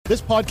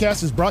This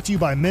podcast is brought to you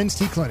by Men's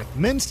T Clinic.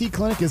 Men's T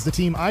Clinic is the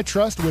team I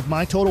trust with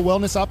my total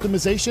wellness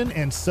optimization,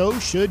 and so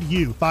should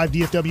you. 5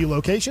 DFW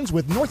locations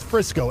with North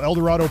Frisco, El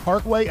Dorado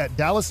Parkway at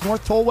Dallas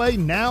North Tollway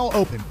now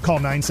open. Call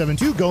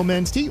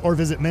 972-GO-MEN'S-T or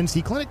visit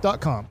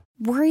mensteclinic.com.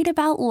 Worried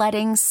about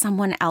letting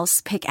someone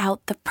else pick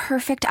out the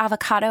perfect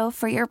avocado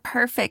for your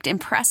perfect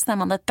impress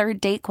them on the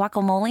third date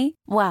guacamole?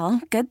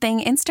 Well, good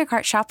thing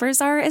Instacart shoppers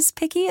are as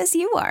picky as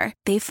you are.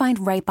 They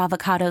find ripe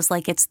avocados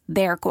like it's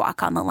their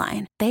guac on the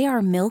line. They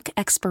are milk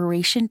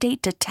expiration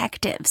date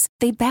detectives.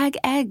 They bag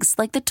eggs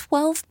like the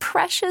 12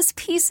 precious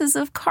pieces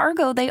of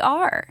cargo they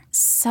are.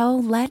 So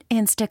let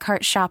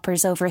Instacart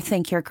shoppers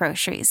overthink your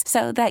groceries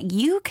so that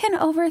you can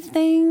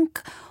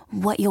overthink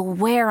what you'll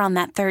wear on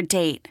that third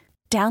date.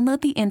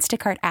 Download the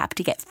Instacart app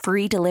to get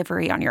free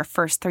delivery on your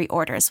first 3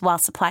 orders while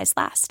supplies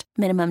last.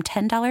 Minimum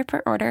 $10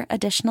 per order.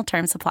 Additional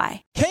terms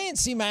apply.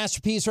 K&C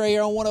Masterpiece right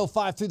here on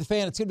 105 through the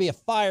Fan. It's going to be a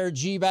fire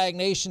GBAG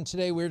Nation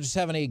today. We're just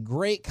having a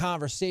great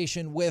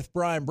conversation with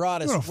Brian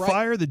Broaddus. You're going to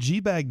fire the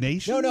GBAG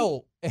Nation?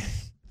 No. In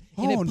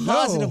a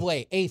positive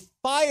way. A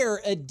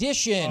fire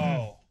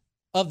edition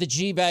of the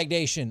GBAG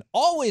Nation.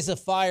 Always a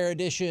fire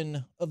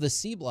edition of the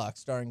CBlock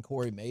starring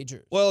Corey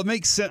Majors. Well, it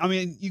makes sense. I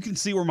mean, you can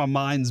see where my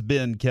mind's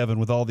been, Kevin,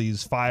 with all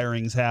these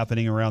firings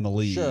happening around the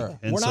league. Sure.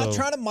 We're not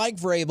trying to Mike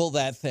Vrabel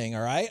that thing,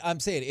 all right? I'm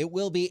saying it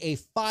will be a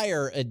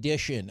fire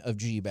edition of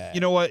GBAG.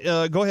 You know what?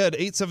 Go ahead,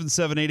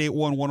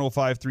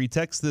 877-881-1053.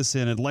 Text this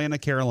in. Atlanta,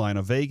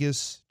 Carolina,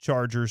 Vegas,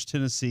 Chargers,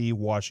 Tennessee,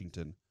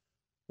 Washington.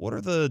 What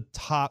are the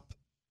top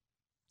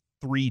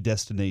 3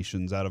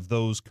 destinations out of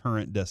those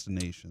current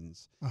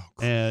destinations?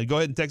 And go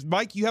ahead and text.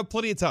 Mike, you have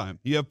plenty of time.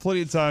 You have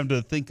plenty of time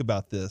to think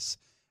about this.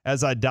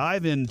 As I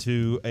dive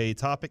into a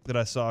topic that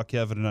I saw,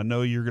 Kevin, and I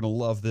know you're going to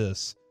love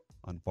this,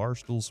 on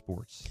Barstool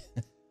Sports.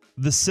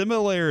 The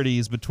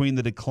similarities between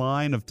the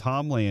decline of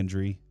Tom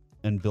Landry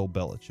and Bill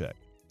Belichick.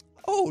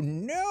 Oh,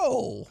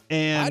 no.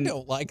 And I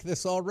don't like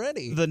this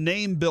already. The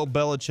name Bill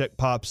Belichick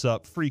pops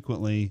up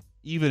frequently,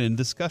 even in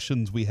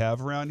discussions we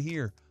have around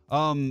here.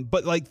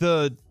 But like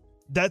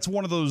that's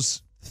one of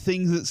those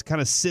things that's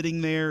kind of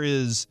sitting there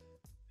is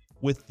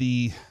with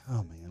the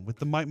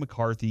Mike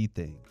McCarthy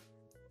thing,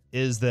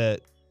 is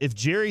that if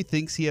Jerry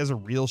thinks he has a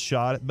real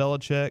shot at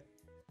Belichick,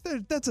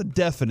 that's a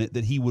definite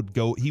that he would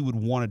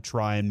want to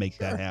try and make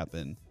that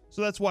happen.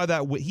 So that's why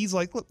he's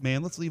like, look,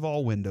 man, let's leave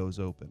all windows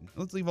open.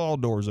 Let's leave all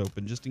doors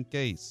open just in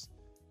case.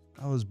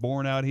 I was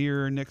born out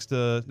here next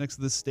to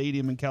this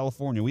stadium in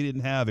California. We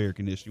didn't have air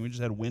conditioning. We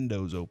just had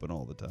windows open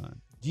all the time.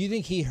 Do you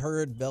think he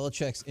heard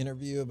Belichick's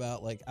interview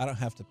about, like, I don't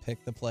have to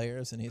pick the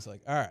players? And he's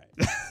like, all right,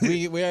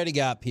 we already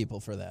got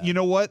people for that. You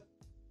know what?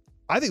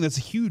 I think that's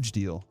a huge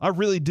deal. I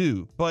really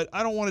do. But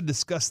I don't want to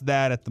discuss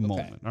that at the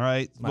moment, all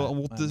right?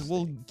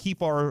 We'll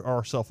keep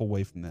ourselves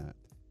away from that.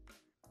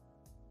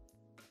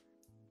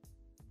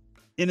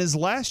 In his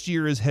last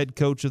year as head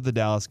coach of the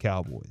Dallas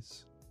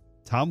Cowboys,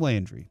 Tom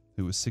Landry,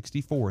 who was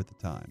 64 at the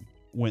time,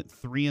 went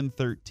 3-13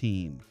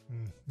 in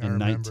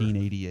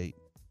 1988.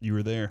 You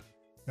were there.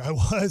 I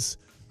was.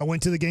 I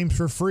went to the games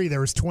for free. There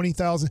was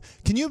 20,000.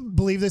 Can you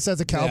believe this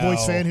as a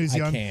Cowboys fan who's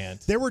young? I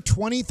can't. There were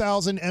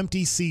 20,000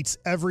 empty seats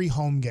every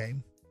home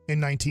game in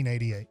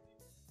 1988.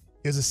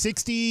 It was a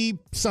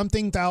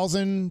 60-something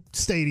thousand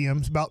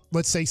stadium, about,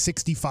 let's say,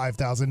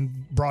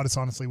 65,000. Broaddus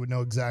honestly would know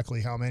exactly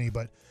how many,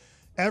 but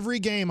every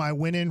game I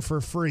went in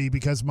for free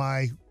because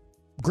my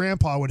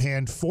grandpa would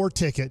hand 4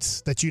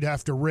 tickets that you'd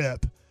have to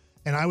rip,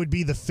 and I would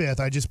be the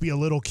 5th. I'd just be a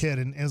little kid,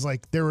 and it was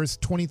like there was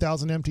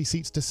 20,000 empty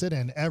seats to sit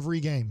in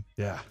every game.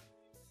 Yeah.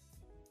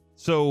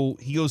 So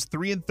he goes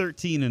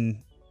 3-13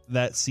 in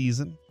that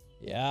season.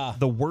 Yeah.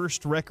 The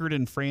worst record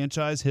in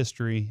franchise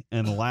history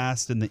and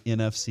last in the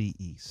NFC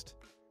East.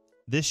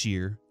 This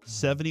year,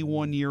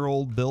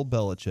 71-year-old Bill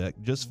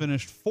Belichick just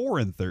finished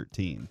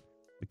 4-13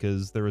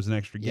 because there was an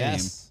extra game.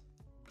 Yes.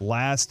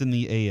 Last in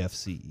the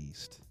AFC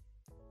East.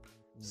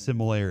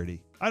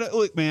 Similarity.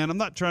 Look, man, I'm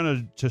not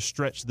trying to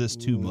stretch this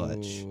too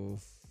much,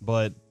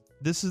 but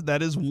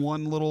that is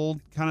one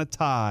little kind of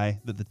tie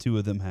that the two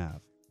of them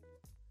have.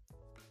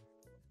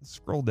 Let's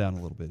scroll down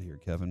a little bit here,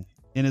 Kevin.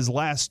 In his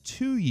last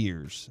 2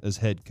 years as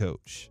head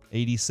coach,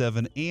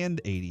 87 and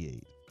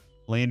 88,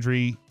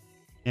 Landry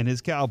and his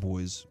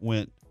Cowboys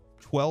went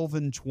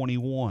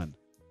 12-21.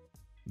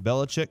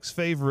 Belichick's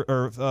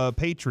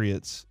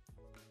Patriots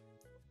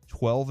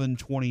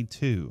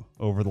 12-22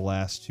 over the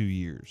last 2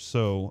 years.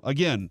 So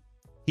again,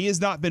 he has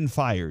not been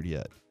fired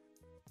yet,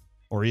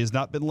 or he has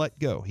not been let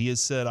go. He has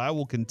said, I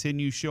will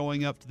continue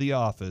showing up to the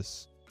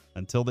office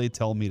until they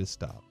tell me to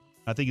stop.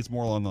 I think it's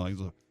more along the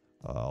lines of,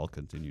 I'll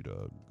continue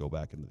to go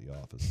back into the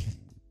office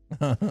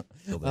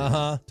until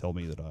they tell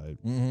me that I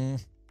no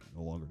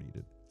longer need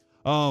it.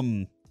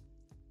 And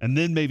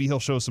then maybe he'll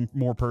show some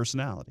more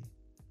personality.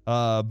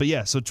 But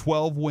yeah, so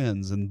 12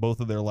 wins in both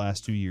of their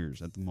last 2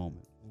 years at the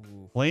moment.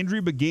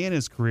 Landry began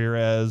his career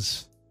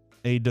as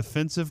a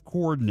defensive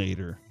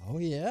coordinator. Oh,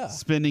 yeah.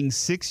 Spending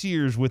 6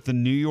 years with the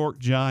New York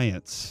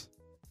Giants.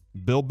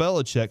 Bill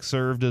Belichick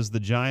served as the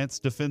Giants'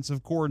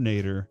 defensive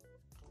coordinator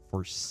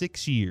for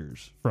 6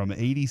 years, from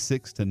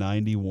 86 to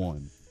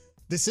 91.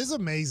 This is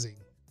amazing.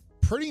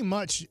 Pretty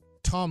much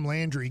Tom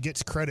Landry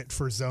gets credit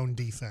for zone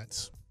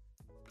defense.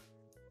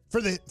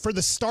 For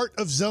the start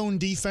of zone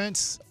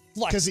defense.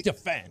 Flex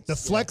defense. The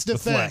flex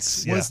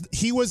defense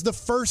he was the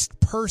first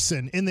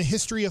person in the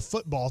history of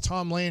football,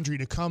 Tom Landry,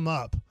 to come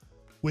up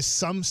with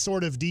some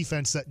sort of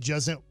defense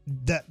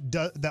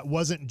that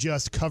wasn't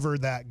just cover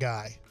that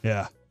guy.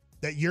 Yeah.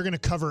 That you're going to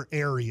cover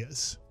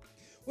areas.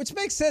 Which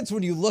makes sense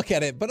when you look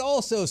at it, but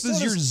also this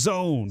is your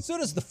zone. So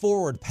does the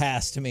forward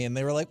pass to me, and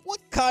they were like, "What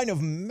kind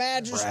of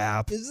magic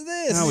is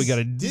this?" Now we got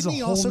to. Didn't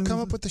he also come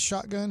up with the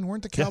shotgun?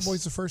 Weren't the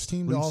Cowboys the first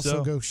team to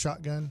also go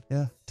shotgun?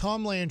 Yeah.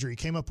 Tom Landry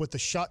came up with the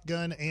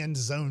shotgun and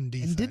zone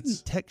defense.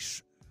 And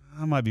didn't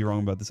I might be wrong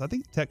about this. I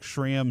think Tex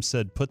Schramm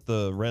said put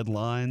the red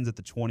lines at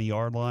the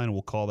 20-yard line, and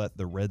we'll call that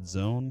the red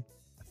zone.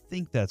 I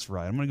think that's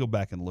right. I'm going to go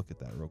back and look at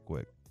that real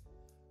quick.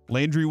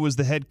 Landry was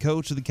the head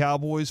coach of the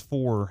Cowboys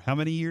for how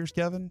many years,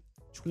 Kevin?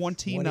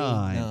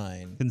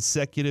 29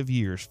 consecutive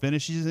years,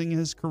 finishing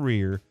his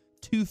career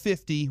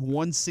 250,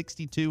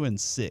 162,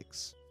 and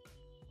 6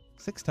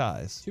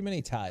 ties. Too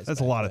many ties.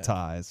 That's a lot of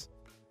ties.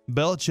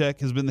 Belichick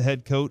has been the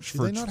head coach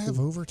for they not have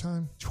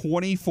overtime?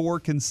 24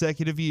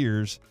 consecutive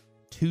years,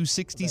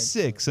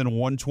 266 and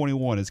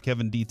 121, as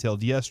Kevin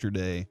detailed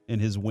yesterday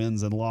in his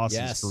wins and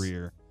losses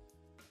career.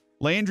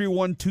 Landry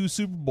won 2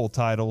 Super Bowl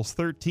titles,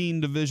 13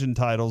 division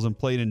titles, and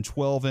played in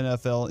 12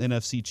 NFL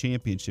NFC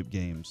championship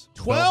games.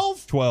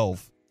 12?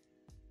 12.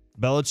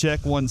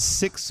 Belichick won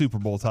 6 Super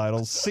Bowl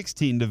titles,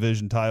 16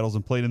 division titles,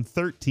 and played in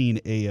 13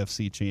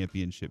 AFC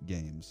championship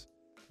games.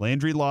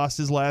 Landry lost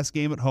his last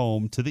game at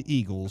home to the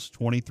Eagles,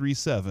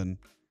 23-7,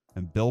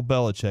 and Bill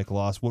Belichick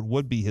lost what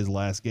would be his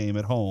last game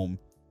at home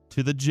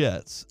to the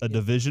Jets, a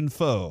division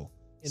foe,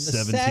 in the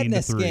 17-3.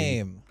 sadness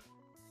game.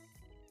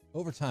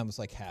 Overtime was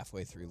like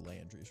halfway through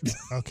Landry's run.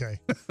 Okay.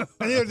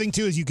 And the other thing,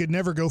 too, is you could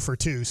never go for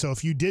 2. So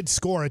if you did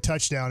score a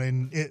touchdown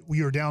and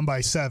you were down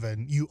by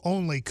 7, you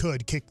only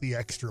could kick the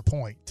extra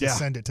point to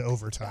send it to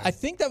overtime. I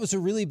think that was a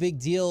really big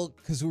deal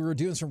because we were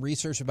doing some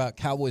research about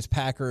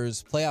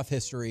Cowboys-Packers playoff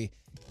history.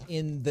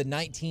 In the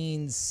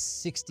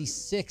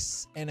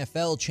 1966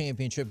 NFL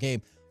championship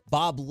game,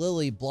 Bob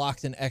Lilly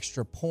blocked an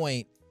extra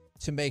point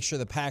to make sure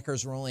the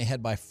Packers were only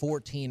ahead by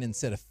 14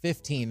 instead of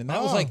 15. And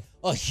that was like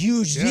a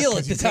huge deal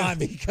at the time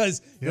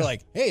because you're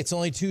like, hey, it's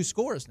only 2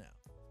 scores now.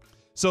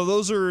 So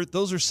those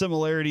are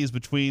similarities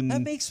between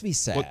that makes me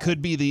sad. What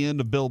could be the end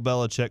of Bill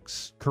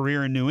Belichick's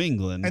career in New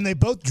England. And they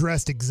both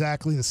dressed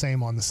exactly the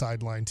same on the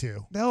sideline,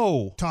 too.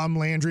 No. Tom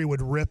Landry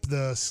would rip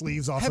the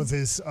sleeves off of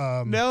his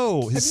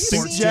his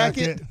sports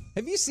jacket.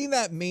 Have you seen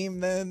that meme,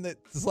 then,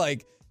 that's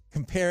like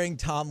comparing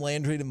Tom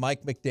Landry to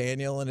Mike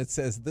McDaniel, and it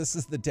says, this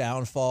is the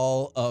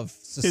downfall of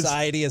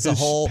society as a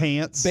whole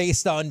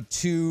based on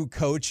 2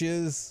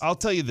 coaches? I'll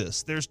tell you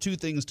this. There's 2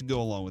 things to go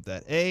along with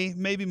that. A,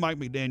 maybe Mike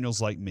McDaniel's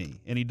like me,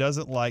 and he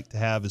doesn't like to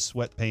have his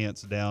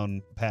sweatpants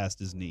down past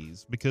his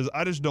knees because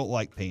I just don't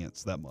like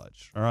pants that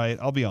much, all right?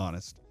 I'll be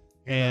honest.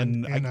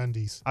 And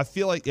undies. I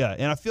feel like,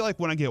 and I feel like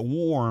when I get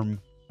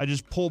warm, I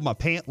just pull my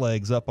pant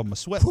legs up on my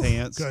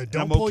sweatpants. Good.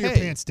 Don't pull your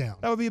pants down.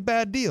 That would be a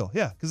bad deal.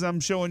 Yeah, because I'm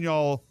showing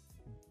y'all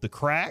the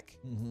crack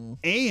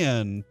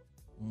and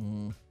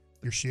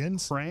your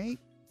shins. Frank.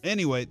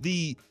 Anyway,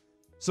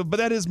 but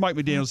that is Mike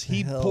McDaniels.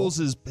 He pulls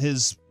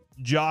his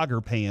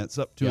jogger pants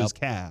up to his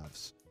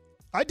calves.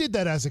 I did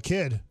that as a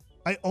kid.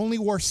 I only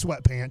wore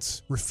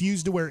sweatpants,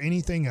 refused to wear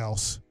anything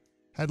else.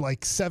 Had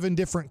like 7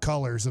 different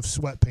colors of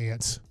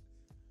sweatpants.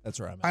 That's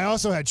right. I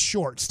also had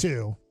shorts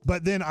too.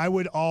 But then I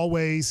would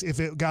always, if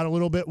it got a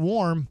little bit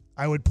warm,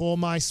 I would pull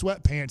my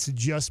sweatpants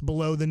just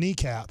below the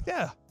kneecap.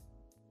 Yeah.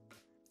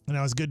 And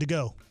I was good to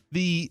go.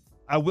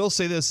 I will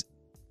say this,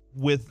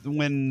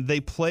 when they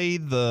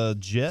played the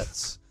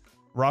Jets,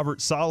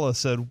 Robert Saleh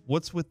said,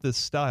 "What's with this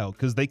style?"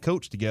 Because they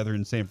coached together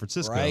in San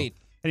Francisco. Right.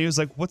 And he was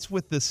like, "What's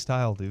with this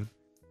style, dude?"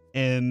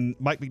 And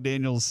Mike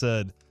McDaniel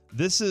said,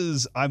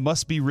 I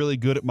must be really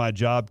good at my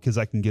job because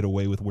I can get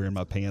away with wearing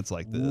my pants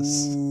like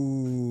this.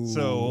 Ooh.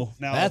 So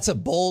now that's a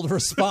bold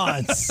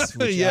response,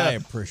 which I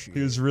appreciate.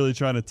 He was really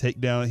trying to take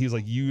down. He was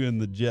like, you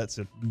and the Jets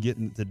are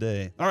getting it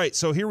today. All right,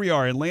 so here we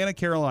are, Atlanta,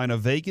 Carolina,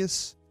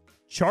 Vegas,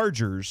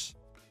 Chargers,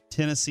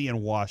 Tennessee,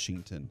 and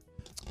Washington.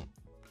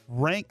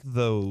 Rank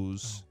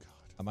those. Oh, God.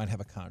 I might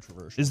have a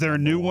controversial. Is there a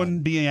new one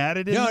being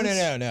added in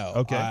this? No.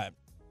 Okay.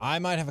 I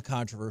might have a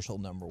controversial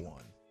number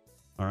 1.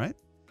 All right.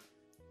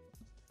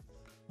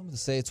 I'm going to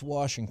say it's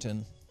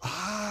Washington.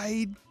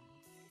 I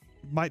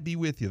might be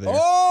with you there.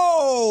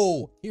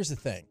 Oh! Here's the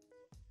thing.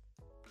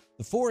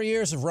 The 4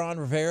 years of Ron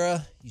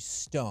Rivera, you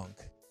stunk.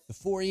 The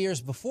 4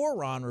 years before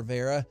Ron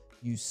Rivera,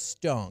 you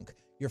stunk.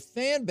 Your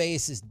fan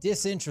base is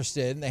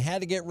disinterested, and they had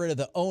to get rid of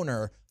the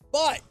owner.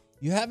 But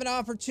you have an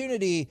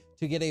opportunity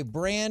to get a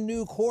brand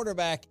new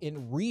quarterback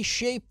and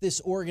reshape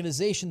this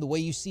organization the way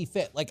you see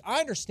fit. Like, I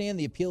understand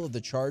the appeal of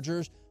the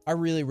Chargers. I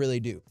really,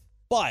 really do.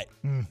 But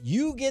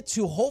you get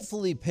to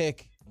hopefully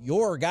pick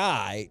your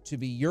guy to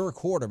be your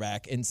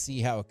quarterback and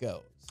see how it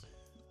goes.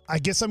 I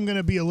guess I'm going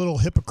to be a little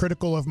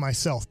hypocritical of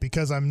myself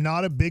because I'm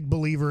not a big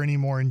believer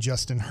anymore in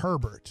Justin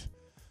Herbert.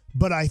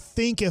 But I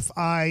think if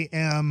I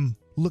am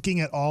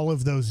looking at all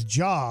of those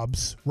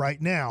jobs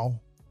right now,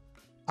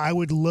 I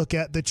would look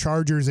at the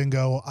Chargers and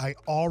go, I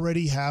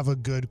already have a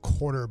good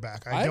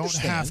quarterback. I don't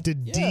have to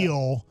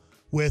deal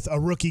with a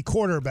rookie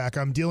quarterback.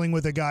 I'm dealing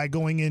with a guy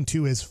going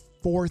into his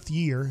 4th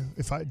year.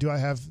 Do I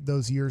have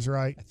those years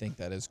right? I think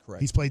that is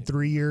correct. He's played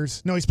 3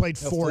 years. No, he's played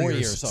 4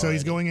 years. So already.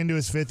 He's going into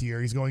his 5th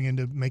year. He's going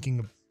into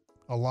making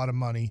a lot of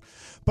money.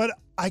 But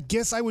I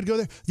guess I would go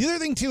there. The other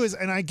thing too is,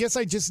 and I guess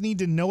I just need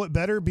to know it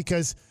better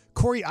because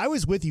Corey, I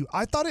was with you.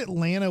 I thought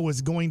Atlanta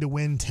was going to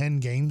win 10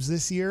 games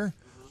this year.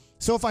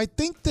 So if I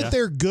think that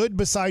they're good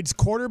besides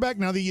quarterback,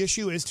 now the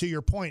issue is, to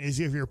your point, is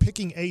if you're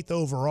picking 8th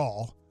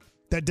overall,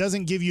 that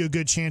doesn't give you a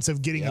good chance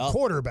of getting a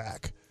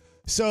quarterback.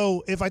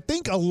 So if I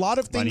think a lot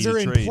of things are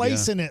in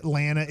place in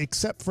Atlanta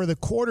except for the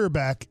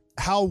quarterback,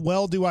 how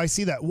well do I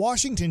see that?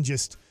 Washington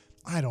just,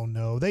 I don't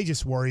know. They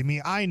just worry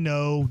me. I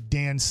know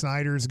Dan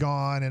Snyder's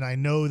gone, and I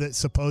know that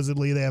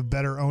supposedly they have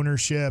better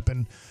ownership,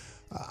 and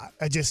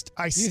I Do you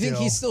think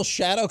he's still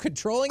shadow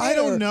controlling it? I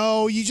don't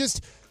know.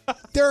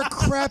 They're a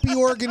crappy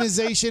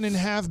organization and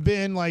have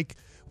been. Like,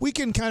 we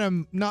can kind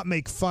of not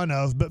make fun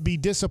of, but be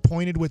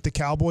disappointed with the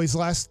Cowboys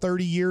last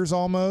 30 years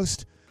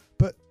almost.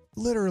 But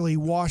literally,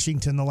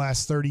 Washington the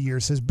last 30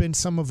 years has been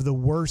some of the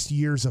worst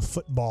years of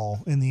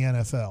football in the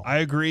NFL. I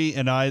agree,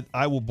 and I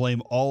will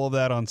blame all of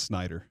that on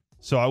Snyder.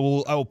 So I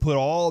will put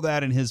all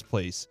that in his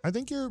place. I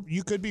think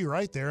you could be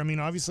right there. I mean,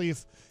 obviously,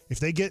 if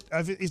they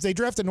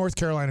draft a North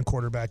Carolina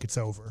quarterback, it's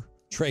over.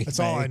 That's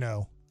all I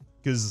know.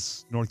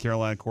 Because North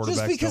Carolina quarterbacks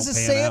just because don't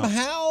of pan Sam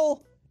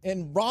Howell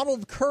and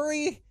Ronald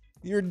Curry,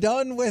 you're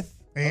done with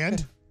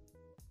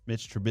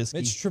Mitch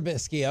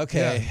Trubisky.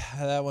 Okay,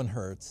 that one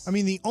hurts. I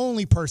mean, the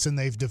only person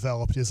they've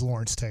developed is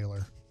Lawrence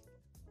Taylor.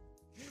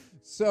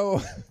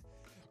 So,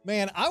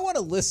 man, I want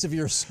a list of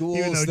your schools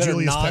even though that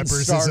Julius are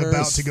Peppers non-starters. is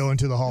about to go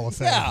into the Hall of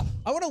Fame. Yeah,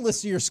 I want a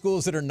list of your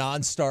schools that are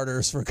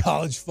non-starters for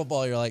college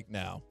football. You're like,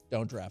 no,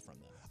 don't draft from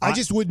them. I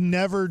just would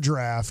never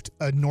draft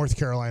a North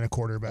Carolina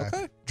quarterback.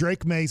 Okay.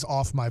 Drake May's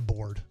off my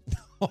board.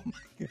 Oh my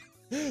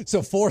God.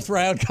 So 4th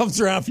round comes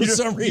around for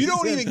some reason. You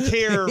don't even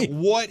care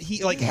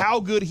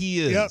how good he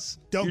is. Yep,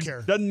 don't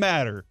care. Doesn't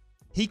matter.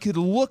 He could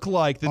look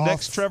like the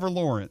next Trevor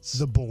Lawrence.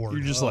 The board.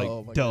 You're just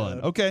done.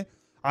 God. Okay.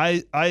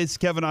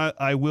 Kevin,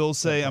 I will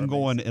say I'm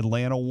going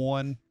Atlanta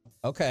 1.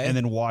 Okay. And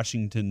then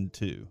Washington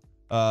 2.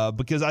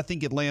 Because I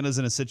think Atlanta's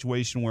in a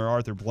situation where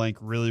Arthur Blank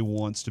really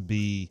wants to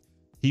be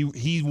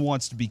he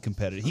wants to be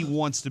competitive. He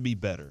wants to be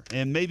better.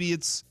 And maybe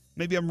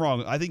I'm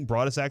wrong. I think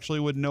Broadus actually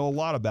would know a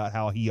lot about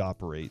how he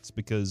operates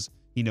because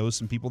he knows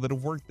some people that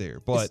have worked there.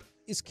 But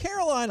is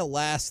Carolina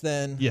last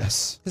then?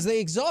 Yes. Because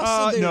they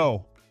exhausted their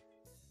no.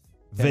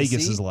 Tennessee?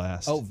 Vegas is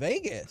last. Oh,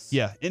 Vegas.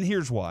 Yeah, and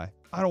here's why.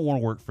 I don't want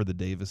to work for the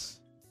Davis.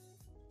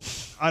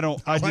 I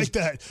like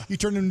that. You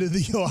turned him to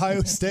the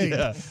Ohio State.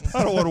 Yeah,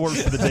 I don't want to work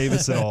for the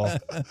Davis at all.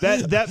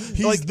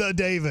 He's the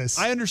Davis.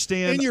 I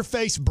understand. In your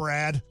face,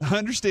 Brad. I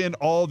understand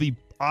all the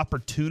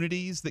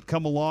opportunities that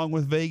come along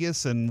with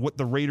Vegas and what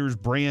the Raiders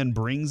brand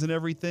brings and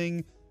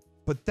everything,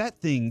 but that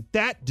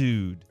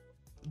dude,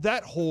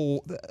 that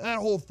whole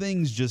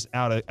thing's just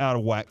out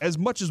of whack. As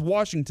much as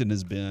Washington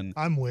has been,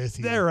 I'm with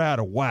you. They're out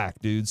of whack,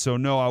 dude. So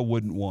no, I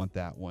wouldn't want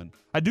that one.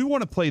 I do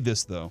want to play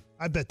this though.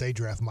 I bet they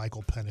draft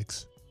Michael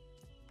Penix.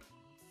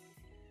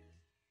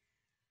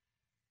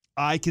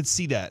 I could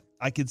see that.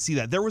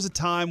 There was a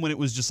time when it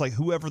was just like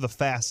whoever the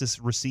fastest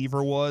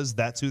receiver was,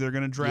 that's who they're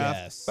going to draft.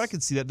 Yes. But I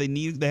could see that they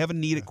have a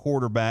need at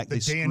quarterback. The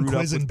Dan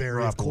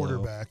Quisenberry of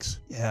quarterbacks.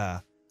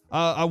 Yeah.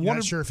 I'm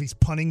not sure if he's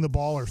punting the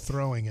ball or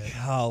throwing it.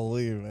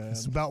 Golly, man.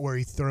 It's about where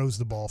he throws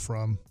the ball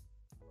from.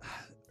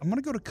 I'm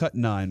going to go to cut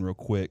 9 real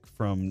quick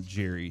from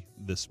Jerry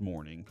this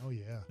morning. Oh,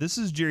 yeah. This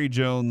is Jerry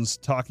Jones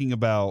talking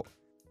about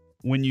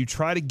when you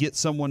try to get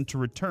someone to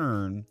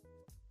return,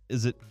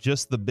 is it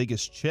just the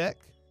biggest check?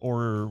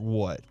 Or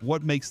what?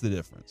 What makes the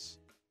difference?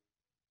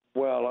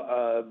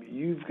 Well,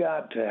 you've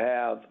got to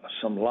have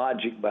some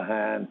logic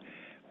behind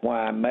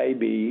why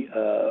maybe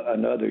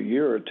another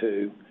year or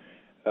two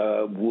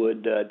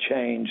would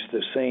change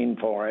the scene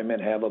for him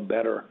and have a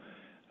better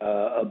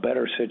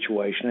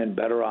situation and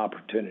better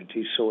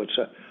opportunities. So it's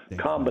a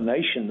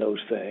combination of those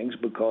things,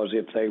 because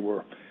if they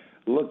were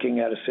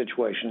looking at a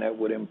situation that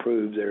would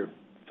improve their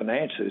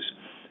finances,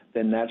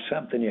 then that's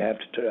something you have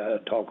to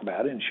talk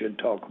about and should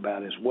talk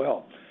about as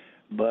well.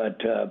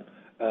 But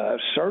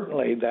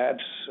certainly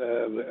that's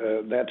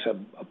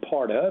a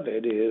part of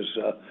it is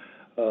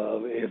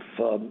if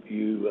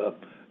you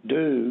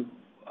do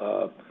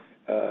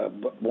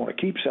want to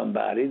keep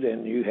somebody,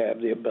 then you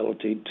have the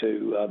ability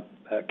to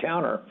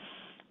counter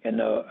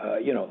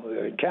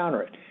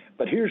it.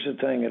 But here's the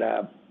thing that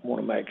I want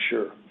to make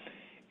sure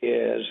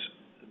is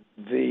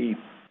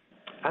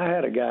I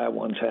had a guy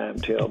one time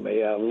tell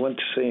me, I went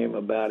to see him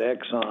about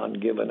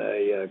Exxon giving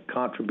a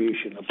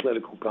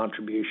political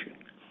contribution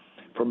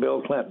for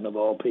Bill Clinton, of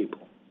all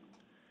people.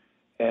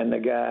 And the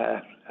guy,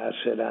 I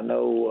said, I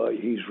know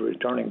he's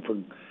returning for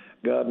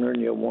governor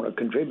and you'll want to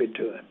contribute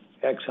to him,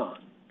 Exxon.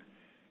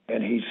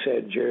 And he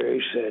said,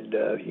 Jerry said,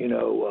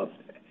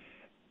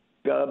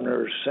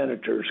 governors,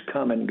 senators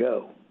come and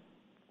go.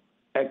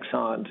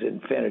 Exxon's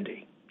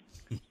Infinity.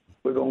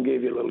 We're going to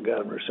give you, little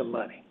governor, some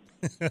money.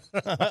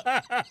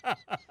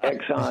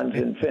 Exxon's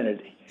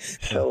Infinity.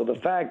 So the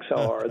facts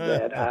are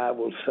that I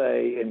will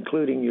say,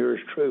 including yours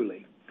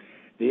truly,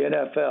 the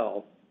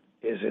NFL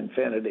is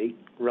infinity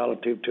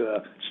relative to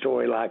a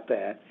story like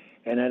that.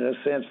 And in a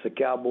sense, the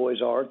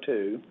Cowboys are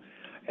too.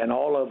 And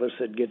all of us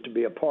that get to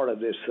be a part of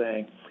this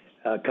thing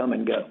come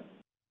and go.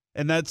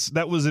 And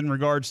that was in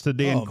regards to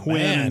Dan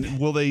Quinn. Man.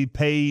 Will they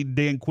pay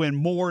Dan Quinn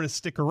more to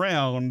stick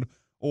around?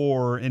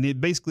 And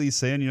it basically is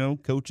saying,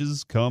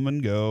 coaches come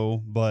and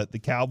go, but the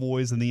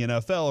Cowboys and the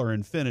NFL are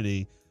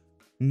infinity.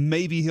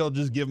 Maybe he'll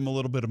just give him a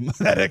little bit of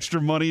that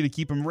extra money to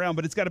keep him around,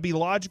 but it's got to be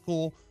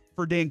logical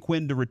for Dan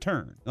Quinn to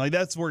return. Like,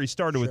 that's where he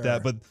started with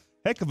that. But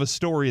heck of a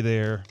story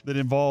there that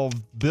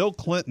involved Bill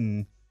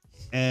Clinton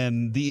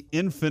and the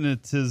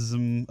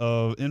infinitency.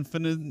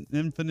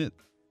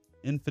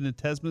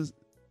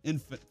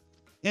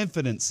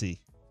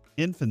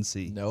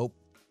 Nope.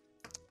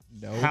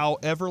 How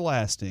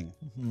everlasting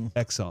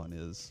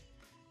Exxon is.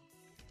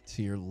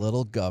 To your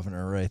little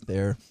governor right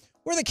there.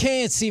 We're the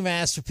K&C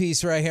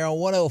Masterpiece right here on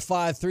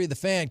 105.3 The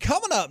Fan.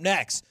 Coming up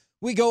next,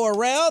 we go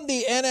around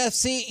the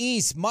NFC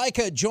East.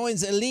 Micah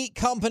joins Elite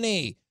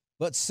Company,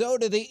 but so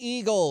do the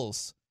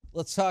Eagles.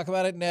 Let's talk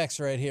about it next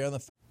right here on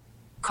the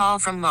Call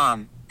from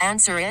mom.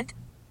 Answer it.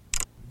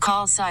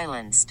 Call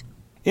silenced.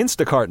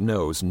 Instacart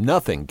knows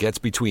nothing gets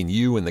between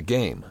you and the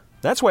game.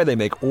 That's why they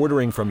make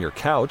ordering from your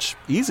couch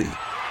easy.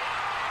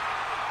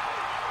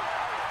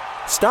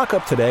 Stock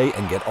up today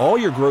and get all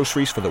your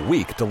groceries for the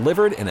week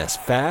delivered in as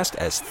fast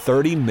as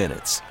 30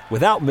 minutes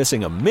without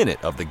missing a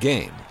minute of the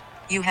game.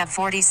 You have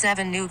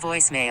 47 new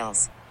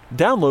voicemails.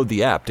 Download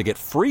the app to get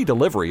free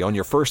delivery on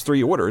your first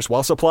 3 orders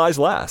while supplies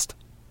last.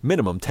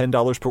 Minimum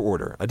 $10 per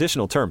order.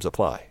 Additional terms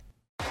apply.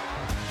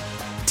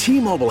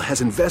 T-Mobile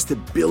has invested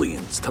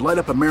billions to light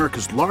up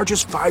America's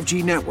largest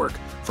 5G network,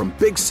 from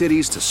big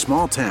cities to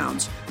small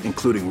towns,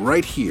 including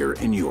right here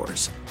in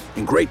yours.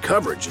 And great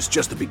coverage is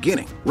just the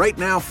beginning. Right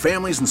now,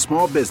 families and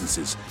small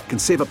businesses can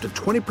save up to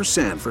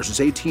 20% versus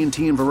AT&T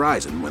and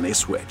Verizon when they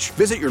switch.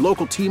 Visit your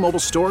local T-Mobile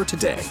store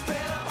today.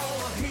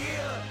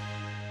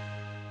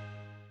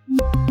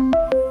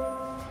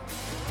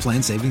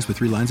 Plan savings with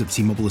 3 lines of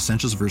T-Mobile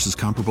Essentials versus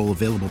comparable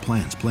available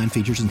plans. Plan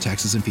features and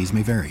taxes and fees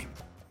may vary.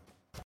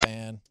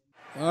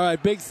 All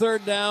right, big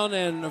third down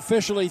and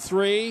officially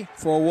 3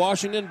 for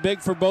Washington.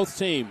 Big for both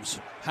teams.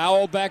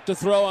 Howell back to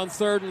throw on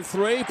 3rd and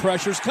 3.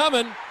 Pressure's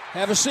coming.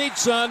 Have a seat,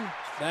 son.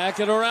 Back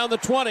at around the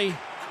 20.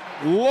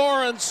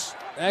 Lawrence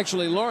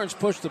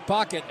pushed the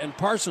pocket, and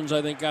Parsons,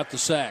 I think, got the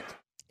sack.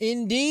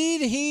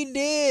 Indeed, he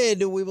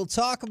did. We will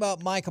talk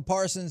about Micah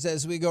Parsons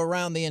as we go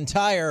around the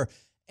entire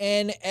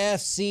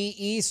NFC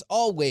East.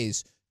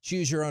 Always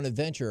choose your own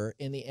adventure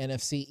in the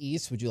NFC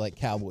East. Would you like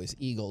Cowboys,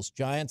 Eagles,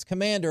 Giants,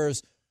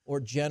 Commanders, or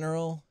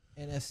general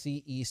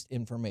NFC East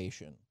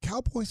information?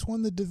 Cowboys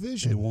won the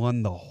division. They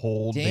won the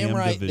whole damn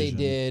right division.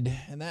 They did.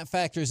 And that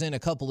factors in a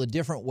couple of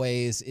different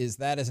ways.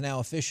 That is now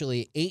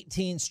officially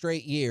 18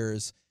 straight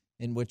years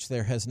in which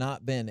there has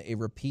not been a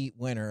repeat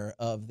winner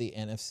of the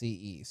NFC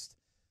East.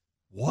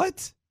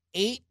 What?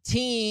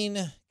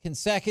 18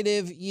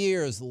 consecutive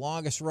years, the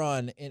longest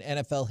run in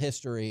NFL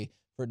history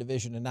for a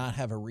division to not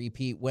have a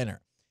repeat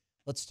winner.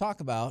 Let's talk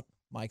about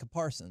Micah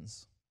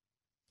Parsons.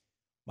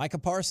 Micah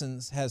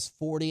Parsons has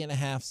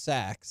 40.5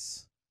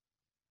 sacks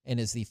and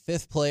is the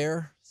 5th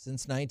player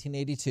since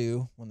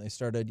 1982, when they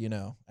started,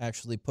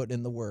 actually putting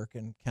in the work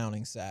and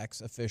counting sacks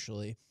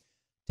officially,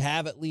 to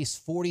have at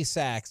least 40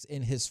 sacks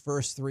in his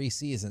first 3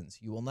 seasons.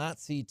 You will not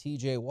see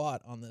T.J.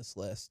 Watt on this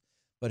list,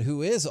 but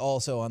who is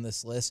also on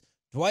this list?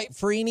 Dwight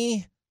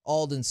Freeney,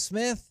 Aldon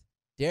Smith,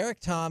 Derek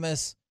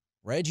Thomas,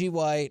 Reggie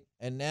White,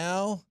 and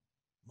now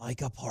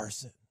Micah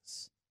Parsons.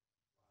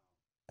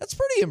 That's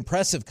pretty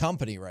impressive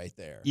company right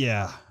there.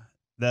 Yeah,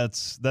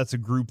 that's a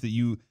group that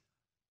you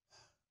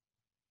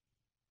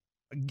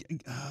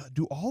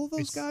do. All of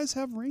those guys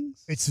have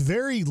rings? It's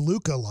very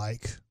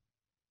Luka-like.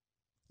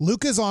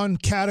 Luka's on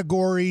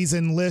categories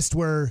and lists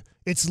where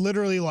it's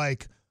literally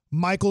like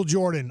Michael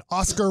Jordan,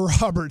 Oscar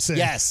Robertson.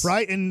 Yes.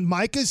 Right? And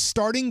Micah's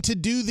starting to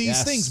do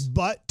these things.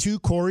 But to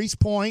Corey's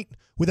point,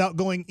 without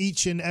going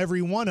each and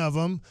every one of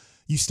them,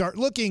 you start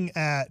looking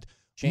at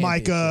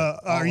Micah,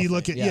 or you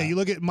look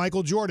at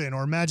Michael Jordan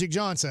or Magic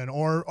Johnson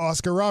or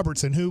Oscar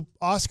Robertson, who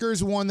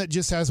Oscar's one that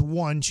just has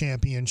one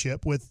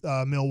championship with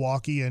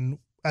Milwaukee, and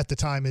at the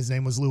time his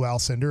name was Lou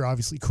Alcindor,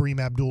 obviously Kareem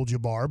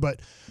Abdul-Jabbar. But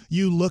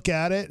you look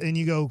at it and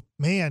you go,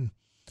 man,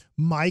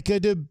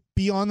 Micah to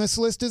be on this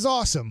list is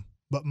awesome.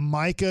 But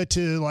Micah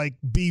to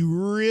be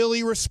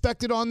really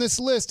respected on this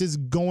list is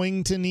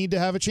going to need to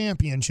have a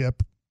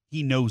championship.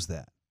 He knows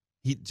that.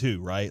 He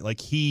too, right?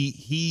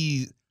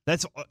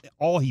 That's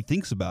all he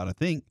thinks about, I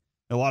think,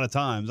 a lot of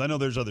times. I know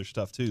there's other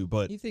stuff too,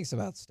 but he thinks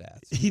about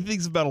stats. He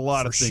thinks about a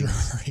lot of things.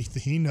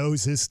 Sure. He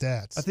knows his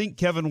stats. I think,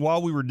 Kevin,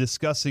 while we were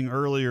discussing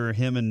earlier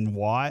him and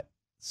Watt,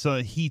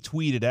 So he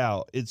tweeted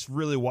out, "It's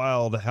really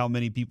wild how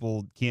many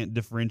people can't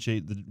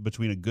differentiate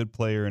between a good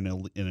player and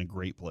a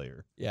great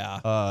player." Yeah.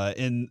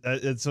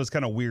 So it's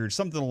kind of weird,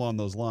 something along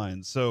those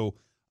lines. So,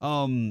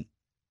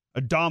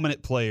 a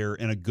dominant player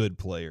and a good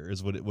player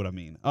is what I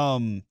mean.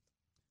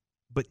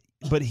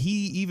 But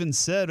he even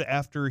said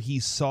after he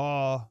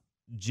saw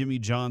Jimmy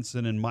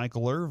Johnson and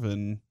Michael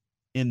Irvin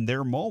in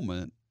their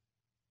moment,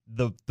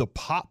 the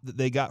pop that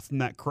they got from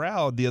that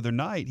crowd the other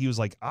night, he was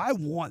like, I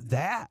want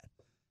that.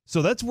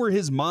 So that's where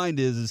his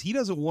mind is he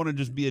doesn't want to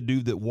just be a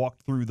dude that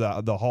walked through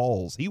the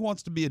halls. He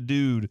wants to be a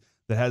dude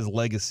that has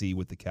legacy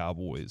with the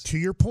Cowboys. To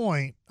your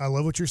point, I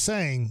love what you're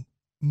saying.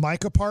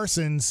 Micah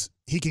Parsons,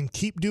 he can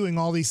keep doing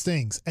all these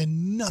things,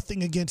 and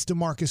nothing against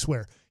DeMarcus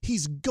Ware.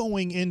 He's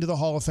going into the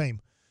Hall of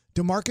Fame.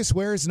 DeMarcus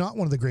Ware is not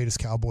one of the greatest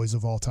Cowboys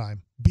of all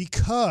time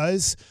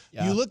because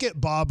you look at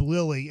Bob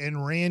Lilly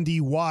and Randy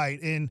White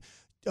and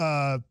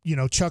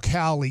Chuck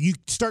Howley. You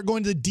start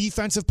going to the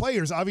defensive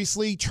players.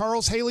 Obviously,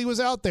 Charles Haley was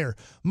out there.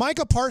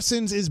 Micah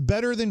Parsons is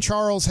better than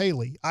Charles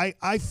Haley.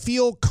 I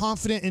feel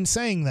confident in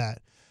saying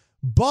that.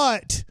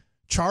 But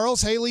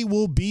Charles Haley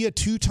will be a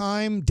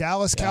two-time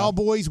Dallas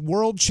Cowboys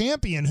world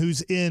champion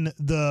who's in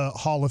the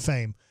Hall of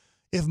Fame.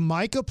 If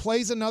Micah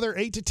plays another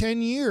 8 to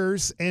 10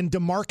 years and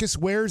DeMarcus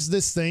wears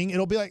this thing,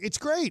 it'll be like, it's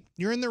great.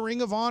 You're in the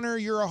Ring of Honor.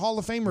 You're a Hall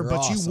of Famer, but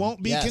awesome. You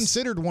won't be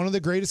considered one of the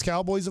greatest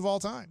Cowboys of all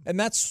time. And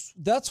that's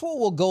what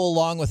will go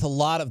along with a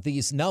lot of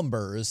these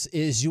numbers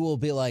is you will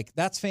be like,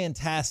 that's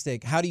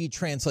fantastic. How do you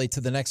translate to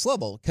the next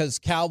level? Because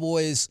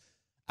Cowboys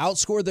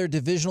outscored their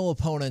divisional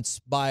opponents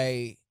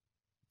by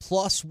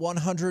plus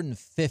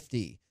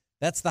 150.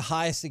 That's the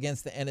highest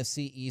against the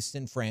NFC East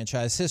in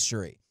franchise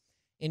history.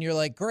 And you're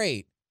like,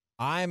 great.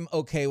 I'm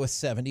okay with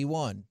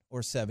 71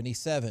 or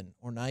 77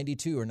 or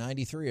 92 or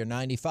 93 or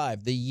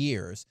 95, the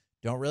years.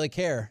 Don't really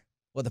care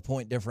what the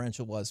point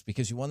differential was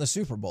because you won the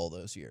Super Bowl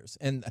those years.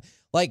 And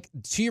like,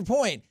 to your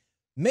point,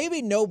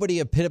 maybe nobody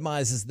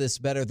epitomizes this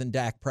better than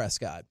Dak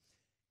Prescott.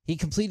 He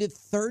completed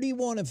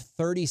 31 of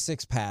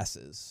 36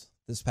 passes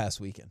this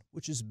past weekend,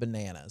 which is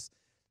bananas.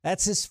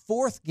 That's his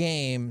fourth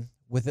game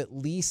with at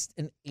least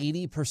an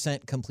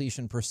 80%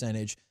 completion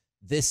percentage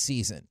this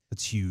season.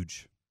 That's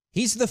huge.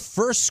 He's the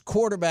first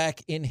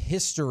quarterback in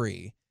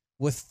history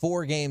with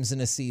 4 games in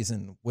a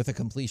season with a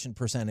completion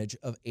percentage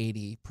of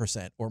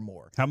 80% or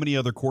more. How many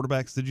other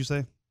quarterbacks did you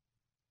say?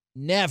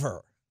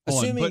 Never.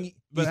 Assuming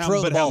you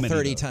throw the ball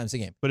 30 times a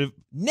game. But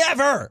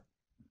never.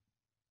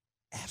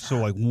 Ever. So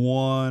like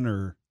one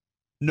or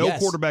no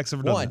quarterbacks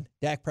ever done one.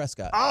 That? Dak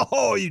Prescott.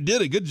 Oh, you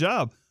did it. Good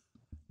job.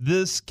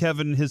 This,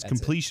 Kevin, his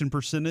completion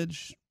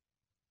percentage,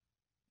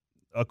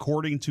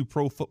 according to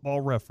Pro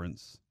Football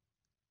Reference,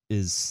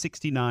 is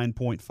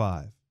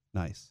 69.5.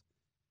 Nice.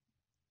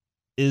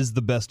 Is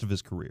the best of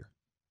his career.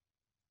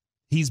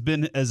 He's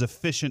been as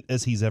efficient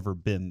as he's ever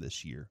been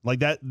this year. Like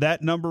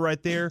that number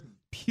right there,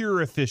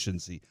 pure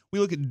efficiency. We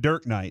look at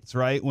Dirk nights,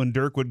 right? When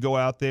Dirk would go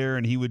out there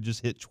and he would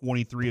just hit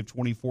 23 of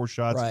 24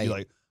 shots and be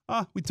like,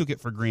 we took it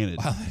for granted.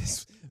 Wow,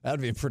 that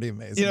would be pretty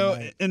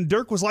amazing. And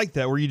Dirk was like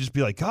that, where you just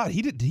be like, God,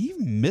 did he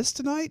even miss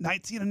tonight?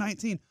 19 of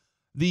 19.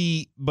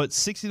 But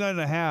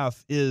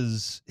 69.5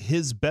 is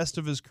his best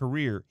of his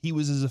career. He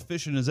was as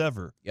efficient as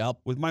ever. Yep.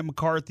 With Mike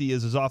McCarthy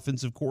as his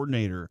offensive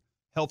coordinator,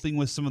 helping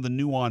with some of the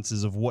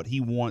nuances of what he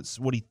wants,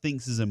 what he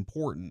thinks is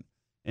important.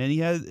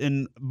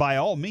 And by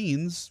all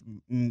means,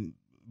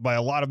 by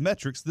a lot of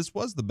metrics, this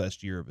was the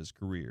best year of his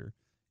career.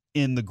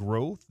 In the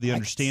growth, the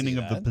understanding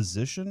of the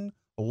position,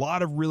 a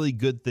lot of really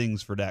good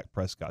things for Dak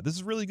Prescott. This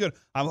is really good.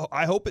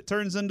 I hope it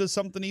turns into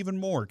something even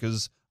more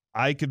because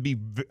I could be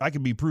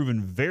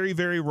proven very,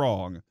 very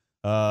wrong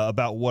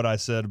about what I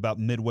said about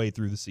midway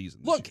through the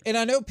season. Look, and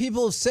I know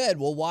people have said,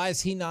 well, why is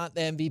he not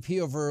the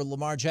MVP over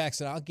Lamar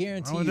Jackson? I'll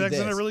guarantee you Jackson this.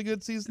 had a really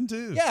good season,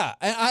 too. Yeah,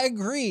 and I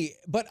agree.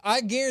 But I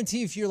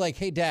guarantee if you're like,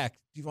 hey, Dak,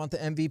 do you want the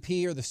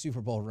MVP or the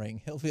Super Bowl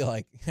ring? He'll be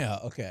like, yeah,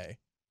 okay.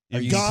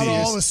 You got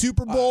all the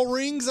Super Bowl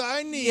rings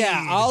I need.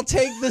 Yeah, I'll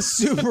take the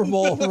Super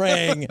Bowl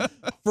ring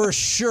for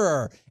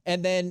sure.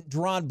 And then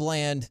Deron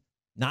Bland,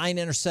 9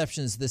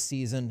 interceptions this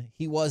season.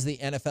 He was the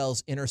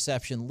NFL's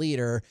interception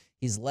leader.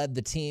 He's led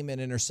the team in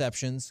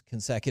interceptions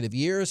consecutive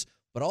years,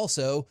 but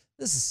also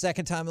this is the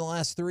second time in the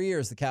last 3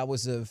 years the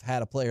Cowboys have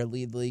had a player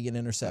lead the league in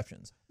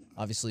interceptions.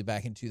 Obviously,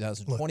 back in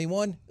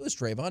 2021, it was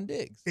Trayvon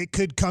Diggs. It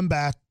could come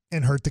back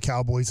and hurt the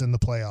Cowboys in the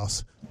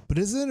playoffs. But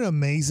isn't it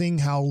amazing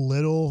how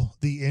little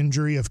the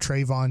injury of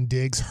Trayvon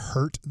Diggs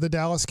hurt the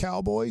Dallas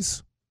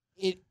Cowboys?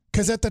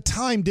 Because at the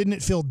time, didn't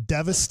it feel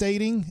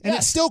devastating? And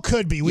it still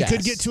could be. We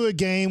could get to a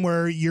game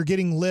where you're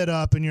getting lit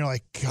up and you're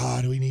like,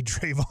 God, we need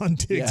Trayvon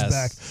Diggs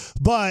back.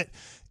 But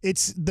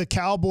the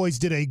Cowboys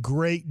did a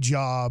great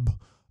job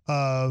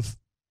of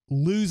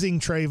losing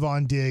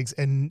Trayvon Diggs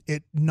and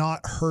it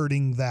not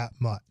hurting that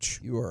much.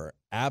 You are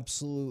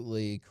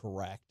absolutely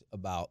correct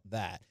about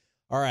that.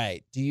 All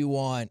right. Do you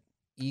want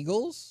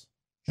Eagles,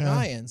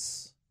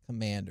 Giants,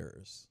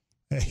 Commanders?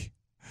 Hey.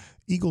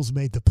 Eagles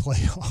made the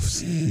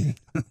playoffs.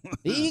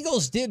 The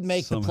Eagles did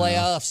make the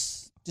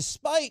playoffs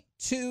despite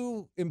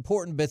 2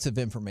 important bits of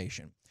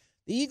information.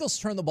 The Eagles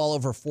turned the ball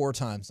over 4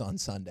 times on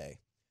Sunday.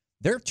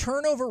 Their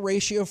turnover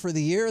ratio for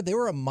the year, they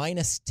were a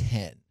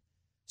 -10.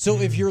 So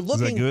if you're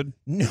looking... Is that good?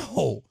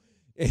 No,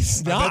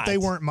 it's not. I bet they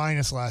weren't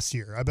minus last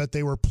year. I bet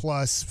they were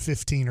plus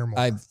 15 or more.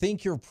 I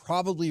think you're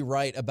probably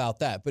right about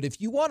that. But if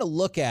you want to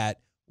look at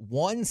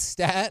one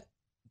stat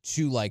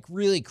to like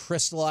really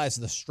crystallize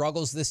the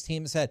struggles this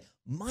team has had,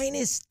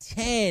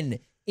 -10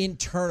 in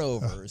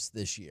turnovers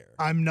this year.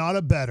 I'm not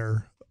a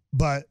bettor,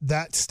 but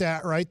that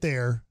stat right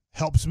there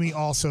helps me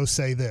also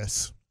say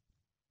this.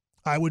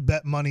 I would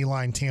bet money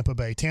line Tampa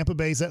Bay. Tampa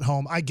Bay's at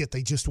home. I get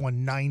they just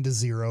won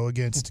 9-0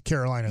 against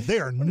Carolina. They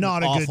are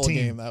not a good Awful team.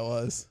 game that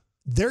was.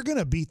 They're going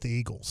to beat the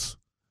Eagles,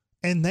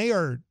 and they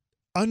are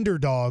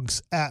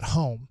underdogs at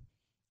home.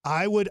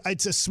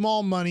 It's a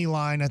small money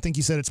line. I think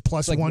you said it's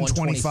plus like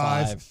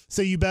 125.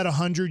 So you bet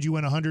 100, you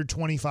win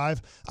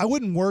 125. I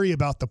wouldn't worry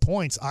about the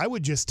points. I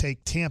would just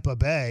take Tampa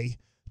Bay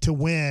to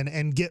win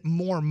and get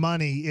more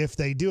money if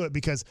they do it,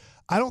 because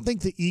I don't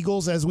think the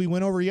Eagles, as we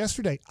went over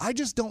yesterday, I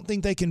just don't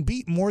think they can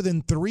beat more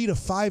than 3 to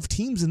 5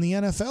 teams in the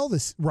NFL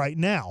right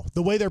now,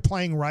 the way they're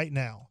playing right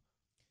now.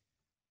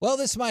 Well,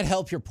 this might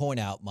help your point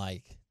out,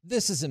 Mike.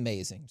 This is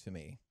amazing to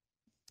me.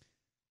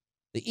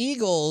 The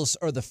Eagles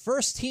are the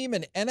first team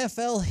in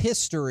NFL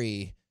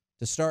history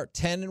to start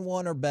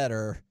 10-1 or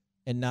better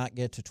and not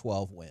get to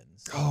 12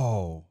 wins.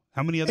 Oh,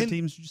 how many other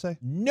teams did you say?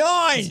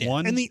 9!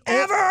 One? And the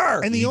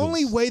Ever! And the Eagles.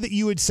 only way that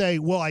you would say,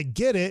 well, I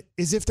get it,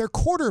 is if their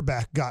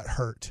quarterback got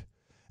hurt.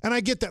 And I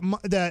get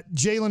that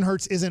Jalen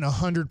Hurts isn't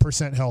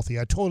 100% healthy.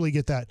 I totally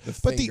get that.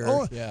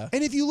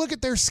 And if you look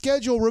at their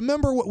schedule,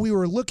 remember what we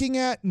were looking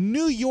at?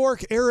 New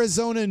York,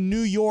 Arizona,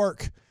 New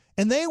York.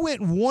 And they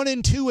went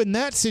 1-2 in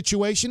that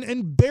situation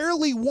and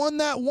barely won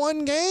that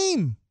one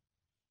game.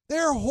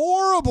 They're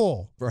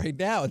horrible. Right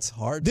now, it's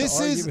hard to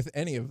argue with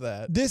any of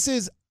that.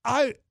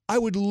 I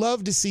would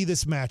love to see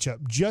this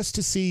matchup, just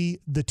to see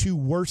the two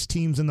worst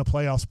teams in the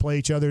playoffs play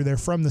each other. They're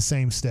from the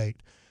same state.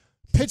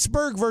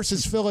 Pittsburgh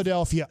versus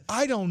Philadelphia,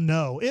 I don't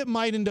know. It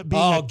might end up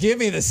being give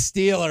me the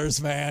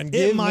Steelers, man.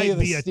 It might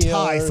be a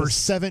tie for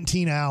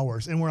 17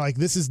 hours. And we're like,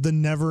 this is the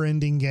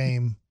never-ending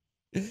game.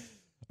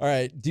 All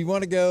right. Do you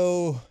want to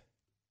go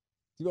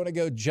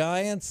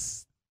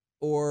Giants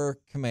or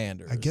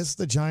Commanders? I guess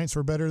the Giants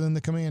were better than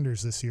the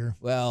Commanders this year.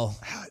 Well,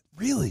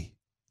 really?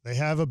 They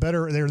have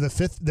they're the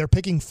fifth, they're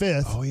picking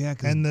fifth. Oh, yeah.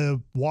 And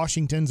the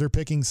Washingtons are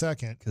picking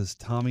second. Because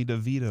Tommy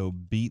DeVito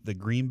beat the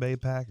Green Bay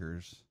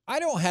Packers. I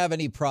don't have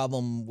any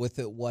problem with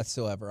it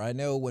whatsoever. I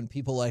know when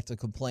people like to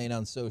complain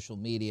on social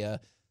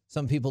media,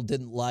 some people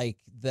didn't like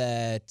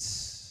that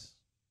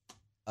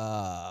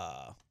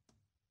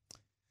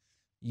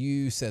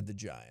you said the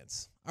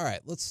Giants. All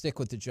right, let's stick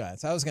with the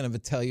Giants. I was going to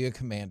tell you a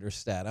Commander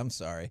stat. I'm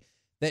sorry.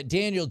 That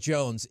Daniel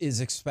Jones is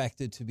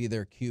expected to be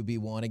their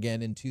QB1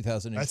 again in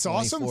 2024. That's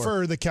awesome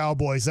for the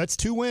Cowboys. That's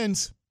 2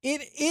 wins.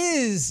 It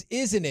is,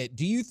 isn't it?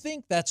 Do you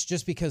think that's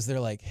just because they're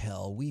like,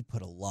 hell, we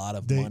put a lot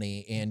of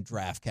money and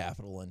draft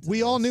capital into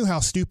We all knew how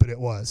stupid it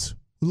was.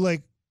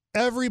 Like,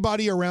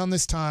 everybody around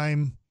this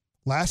time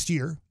last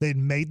year, they'd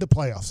made the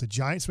playoffs. The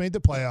Giants made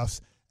the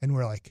playoffs, and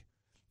we're like,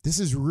 this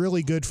is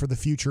really good for the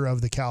future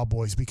of the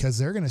Cowboys, because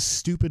they're going to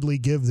stupidly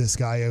give this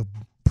guy a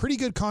pretty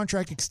good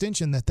contract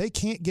extension that they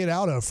can't get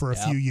out of for a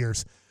few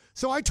years.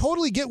 So I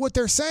totally get what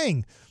they're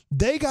saying.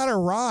 They got to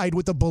ride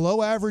with a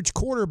below-average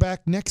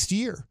quarterback next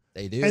year.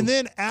 They do. And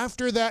then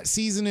after that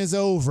season is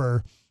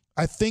over,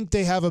 I think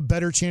they have a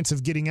better chance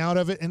of getting out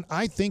of it. And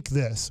I think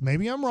this,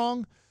 maybe I'm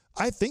wrong,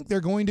 I think they're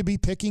going to be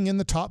picking in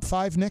the top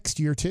 5 next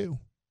year too.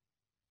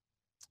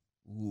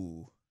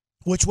 Ooh.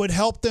 Which would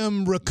help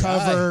them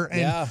recover.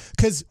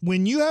 Because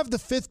when you have the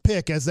 5th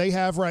pick, as they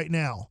have right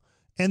now,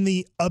 and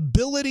the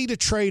ability to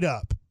trade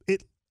up,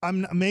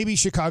 maybe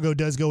Chicago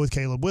does go with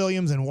Caleb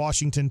Williams and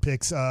Washington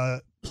picks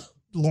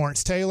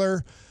Lawrence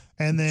Taylor.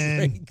 And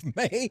then Drake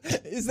May?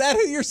 Is that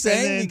who you're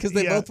saying? Because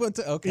they both went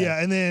to okay.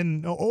 Yeah, and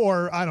then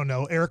or I don't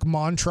know, Eric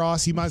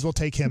Montross, you might as well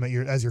take him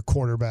as your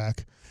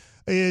quarterback.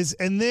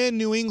 And then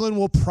New England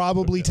will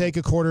probably take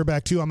a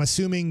quarterback too. I'm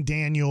assuming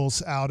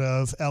Daniels out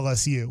of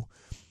LSU.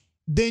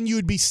 Then you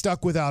would be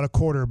stuck without a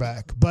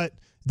quarterback. But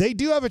they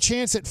do have a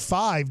chance at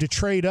 5 to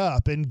trade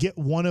up and get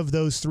one of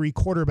those 3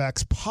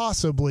 quarterbacks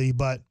possibly,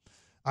 but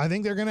I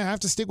think they're going to have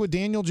to stick with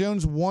Daniel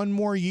Jones one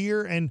more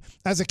year. And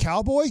as a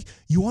Cowboy,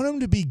 you want them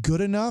to be good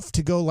enough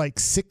to go like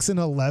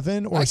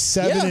 6-11 or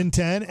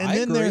 7-10.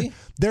 And then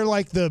they're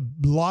like the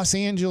Las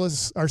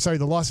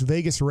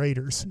Vegas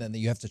Raiders. And then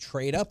you have to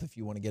trade up if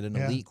you want to get an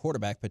elite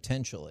quarterback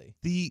potentially.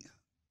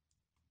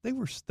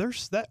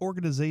 That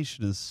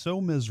organization is so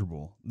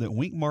miserable that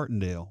Wink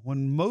Martindale,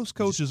 when most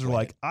coaches are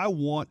like, I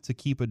want to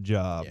keep a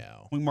job,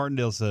 Wink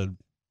Martindale said,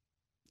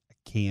 I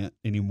can't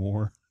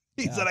anymore.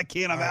 He said, I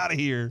can't. I'm out of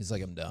here. He's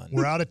like, I'm done.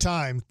 We're out of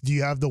time. Do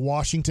you have the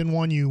Washington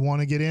one you want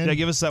to get in? Yeah,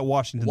 give us that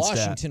Washington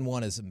stat.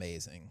 One is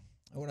amazing.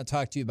 I want to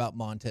talk to you about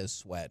Montez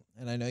Sweat.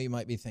 And I know you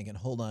might be thinking,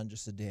 hold on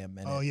just a damn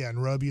minute. Oh, yeah,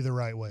 and rub you the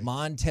right way.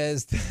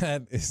 Montez,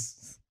 that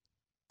is...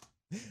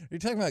 Are you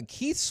talking about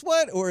Keith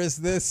Sweat or is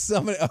this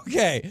somebody...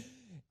 Okay.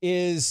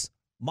 Is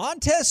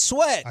Montez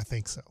Sweat, I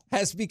think so,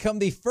 has become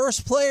the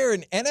first player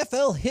in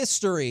NFL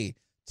history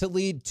to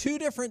lead two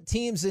different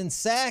teams in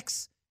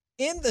sacks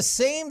in the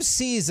same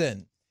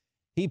season.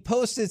 He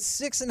posted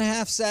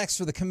 6.5 sacks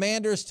for the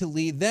Commanders to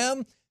lead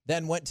them,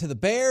 then went to the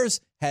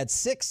Bears, had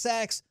 6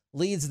 sacks,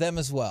 leads them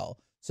as well.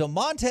 So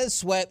Montez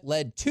Sweat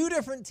led two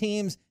different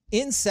teams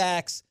in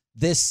sacks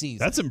this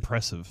season. That's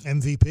impressive.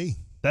 MVP.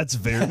 That's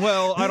very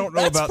well. I don't know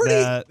That's about pretty,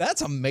 that.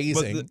 That's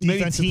amazing. But maybe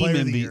Defensive team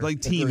player of the MVP, year.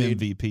 like team Agreed.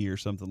 MVP or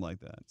something like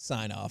that.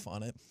 Sign off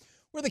on it.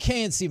 We're the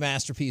K&C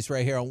Masterpiece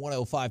right here on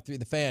 105.3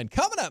 The Fan.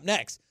 Coming up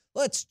next,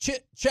 let's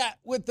chit chat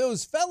with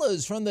those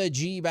fellas from the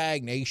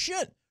GBAG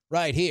Nation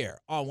right here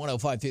on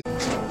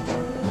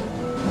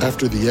 105.3.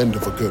 After the end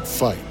of a good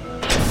fight,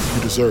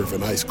 you deserve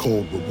an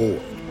ice-cold reward.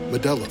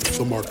 Modelo,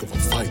 the mark of a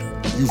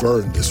fighter. You've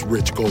earned this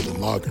rich golden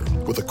lager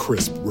with a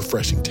crisp,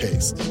 refreshing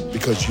taste.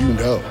 Because you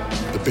know,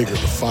 the bigger the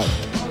fight,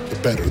 the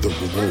better the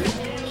reward.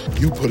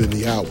 You put in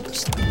the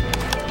hours,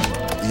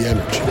 the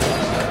energy,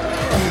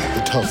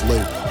 the tough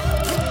labor.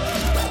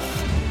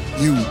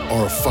 You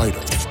are a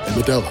fighter, and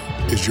Modelo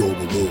is your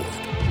reward.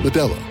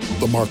 Modelo,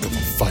 the mark of a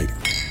fighter.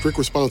 Drink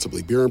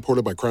responsibly. Beer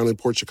imported by Crown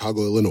Imports,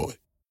 Chicago, Illinois.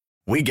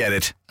 We get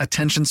it.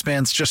 Attention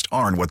spans just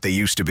aren't what they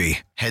used to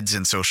be. Heads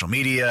in social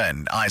media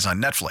and eyes on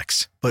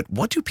Netflix. But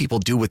what do people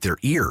do with their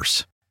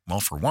ears? Well,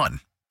 for one,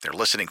 they're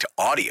listening to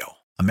audio.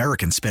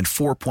 Americans spend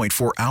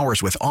 4.4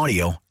 hours with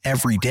audio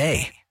every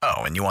day. Oh,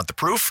 and you want the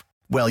proof?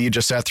 Well, you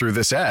just sat through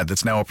this ad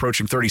that's now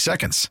approaching 30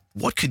 seconds.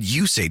 What could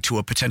you say to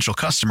a potential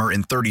customer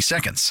in 30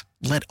 seconds?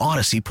 Let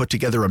Odyssey put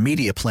together a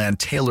media plan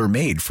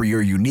tailor-made for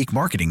your unique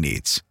marketing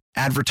needs.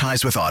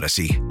 Advertise with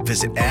Odyssey.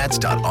 Visit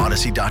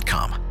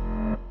ads.odyssey.com.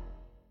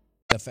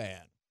 The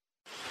Fan.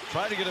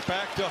 Trying to get it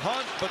back to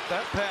Hunt, but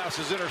that pass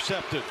is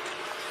intercepted.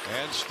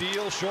 And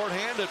Steele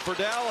shorthanded for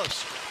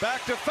Dallas.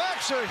 Back to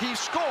Faxa. He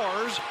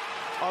scores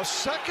a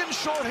second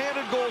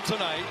shorthanded goal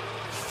tonight.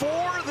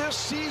 4 this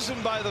season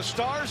by the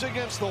Stars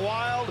against the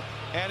Wild,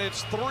 and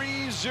it's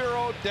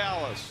 3-0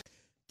 Dallas.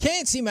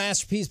 K&C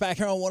Masterpiece back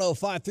here on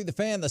 105.3 The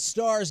Fan. The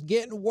Stars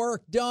getting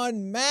work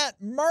done. Matt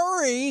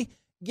Murray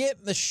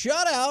getting the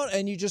shutout,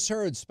 and you just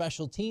heard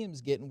special teams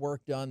getting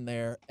work done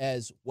there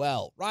as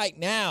well. Right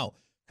now,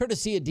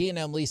 courtesy of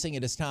D&M Leasing,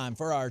 it is time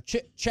for our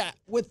chit-chat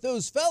with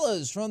those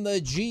fellas from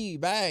the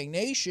GBAG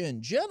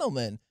Nation.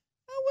 Gentlemen,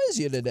 how is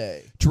you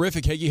today?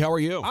 Terrific, Hagee. How are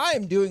you? I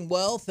am doing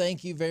well.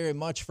 Thank you very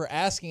much for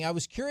asking. I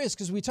was curious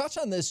because we touched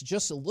on this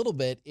just a little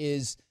bit,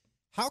 is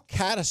how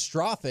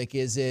catastrophic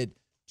is it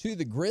to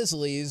the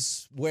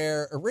Grizzlies,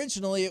 where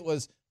originally it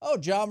was, oh,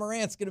 Ja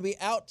Morant's going to be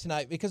out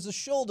tonight because of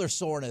shoulder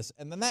soreness.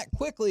 And then that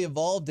quickly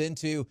evolved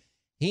into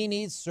he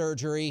needs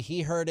surgery.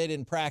 He heard it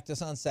in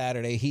practice on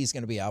Saturday. He's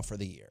going to be out for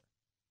the year.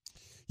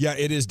 Yeah,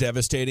 it is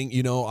devastating.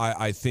 You know,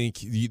 I think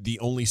the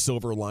only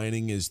silver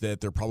lining is that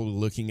they're probably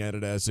looking at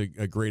it as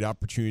a great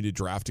opportunity to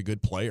draft a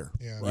good player.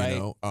 Yeah. Right. You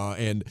know,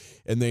 and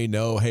they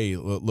know, hey,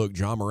 look,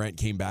 Ja Morant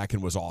came back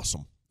and was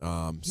awesome.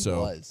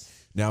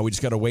 Now we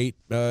just got to wait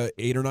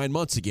 8 or 9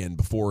 months again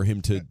before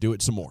him to do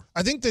it some more.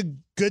 I think the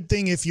good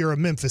thing, if you're a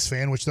Memphis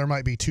fan, which there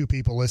might be 2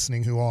 people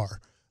listening who are,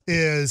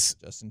 is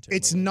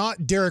it's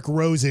not Derrick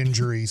Rose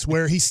injuries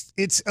where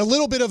it's a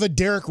little bit of a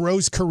Derrick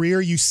Rose career.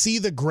 You see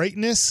the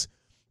greatness,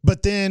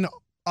 but then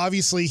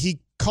obviously he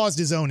caused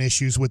his own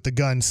issues with the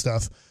gun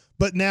stuff.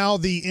 But now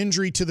the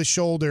injury to the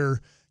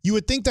shoulder, you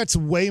would think that's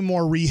way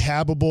more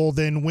rehabable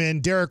than when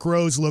Derrick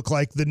Rose looked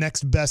like the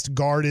next best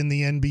guard in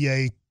the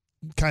NBA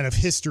kind of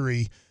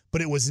history,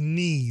 but it was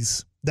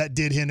knees that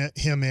did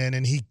him in,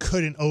 and he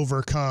couldn't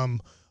overcome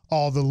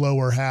all the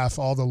lower half,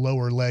 all the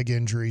lower leg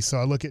injuries. So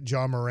I look at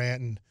Ja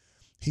Morant, and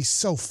he's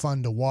so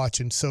fun to watch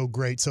and so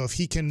great. So if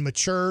he can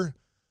mature,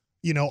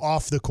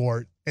 off the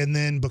court and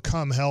then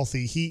become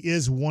healthy, he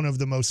is one of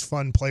the most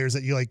fun players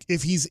that you like.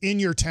 If he's in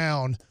your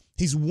town,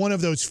 he's one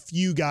of those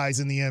few guys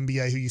in the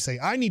NBA who you say,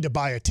 I need to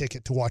buy a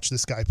ticket to watch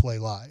this guy play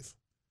live.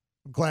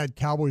 I'm glad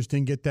Cowboys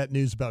didn't get that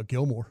news about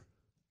Gilmore.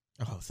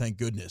 Oh, thank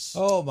goodness.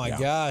 Oh my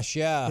gosh,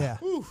 yeah. Yeah.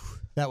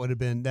 That would have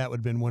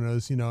been one of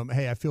those,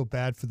 hey, I feel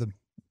bad for the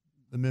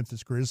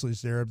Memphis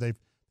Grizzlies there. They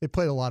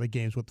played a lot of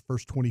games with the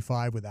first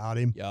 25 without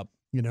him. Yep.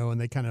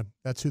 And they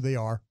that's who they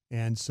are.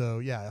 And so,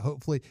 yeah,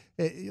 hopefully,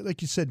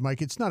 like you said,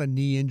 Mike, it's not a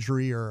knee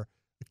injury or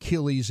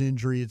Achilles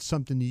injury. It's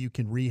something that you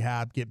can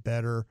rehab, get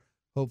better.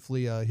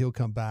 Hopefully he'll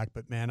come back.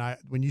 But, man,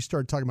 when you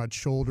started talking about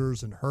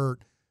shoulders and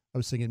hurt, I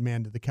was thinking,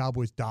 man, did the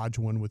Cowboys dodge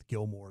one with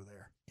Gilmore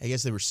there? I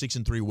guess they were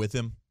 6-3 with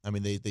him. I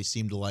mean, they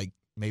seemed to like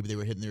maybe they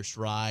were hitting their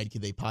stride.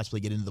 Could they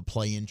possibly get into the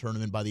play-in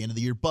tournament by the end of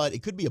the year? But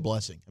it could be a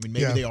blessing. I mean,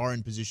 maybe they are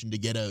in position to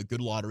get a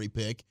good lottery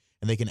pick,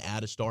 and they can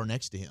add a star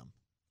next to him.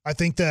 I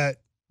think that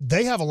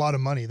they have a lot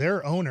of money.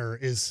 Their owner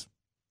is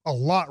a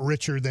lot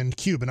richer than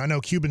Cuban. I know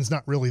Cuban's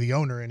not really the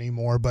owner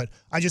anymore, but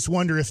I just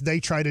wonder if they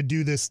try to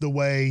do this the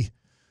way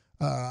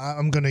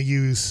I'm going to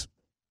use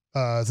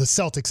the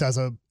Celtics as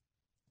a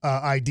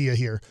idea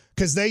here,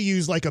 because they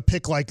use like a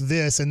pick like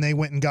this, and they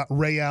went and got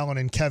Ray Allen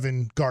and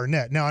Kevin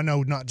Garnett. Now, I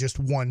know not just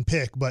one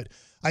pick, but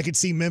I could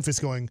see Memphis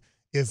going,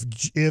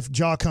 if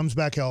Ja comes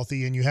back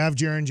healthy and you have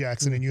Jaren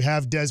Jackson and you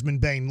have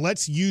Desmond Bain,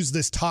 let's use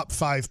this top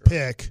 5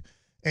 pick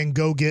and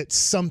go get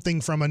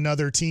something from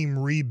another team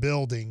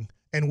rebuilding,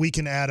 and we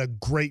can add a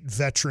great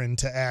veteran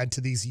to add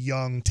to these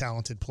young,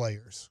 talented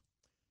players.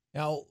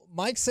 Now,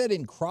 Mike said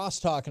in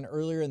crosstalk and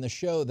earlier in the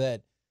show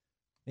that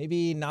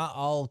maybe not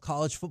all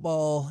college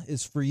football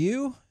is for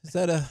you. Is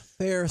that a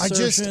fair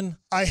assertion?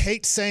 I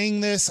hate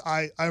saying this.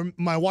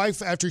 My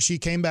wife, after she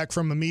came back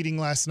from a meeting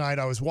last night,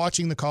 I was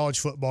watching the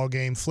college football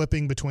game,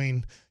 flipping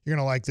between, you're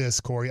going to like this,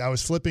 Corey. I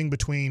was flipping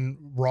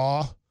between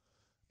Raw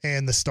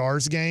and the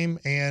Stars game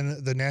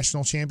and the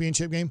national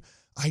championship game.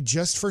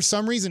 For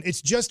some reason,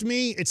 it's just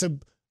me. It's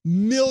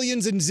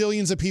millions and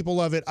zillions of people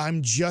love it.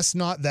 I'm just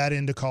not that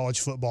into college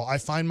football. I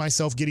find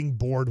myself getting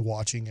bored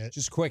watching it.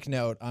 Just quick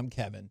note, I'm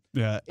Kevin.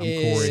 Yeah, I'm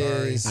Corey.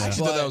 I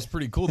actually thought that was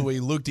pretty cool the way he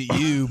looked at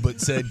you,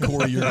 but said,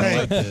 Corey, you're going to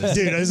like this.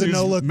 Dude, there's a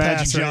no-look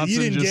pass. Right?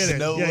 You didn't get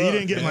it. You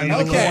didn't get my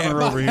no-look.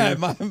 Over here.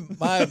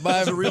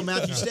 That's a real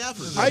Matthew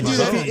Stafford. I do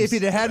that. If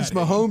he'd had his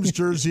Mahomes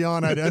jersey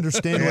on, I'd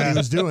understand what he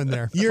was doing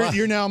there.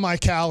 You're now my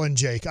Cal and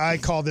Jake. I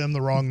call them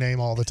the wrong name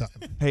all the time.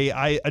 Hey,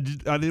 I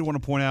did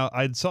want to point out,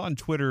 I saw on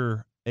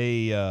Twitter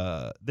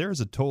there's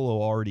a Tolo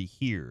already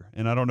here,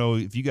 and I don't know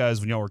if you guys,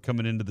 when y'all were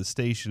coming into the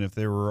station, if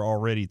there were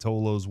already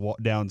Tolos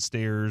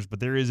downstairs, but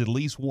there is at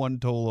least one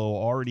Tolo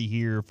already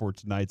here for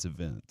tonight's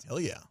event. Hell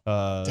yeah!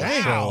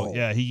 Damn. So,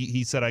 yeah,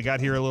 he said, I got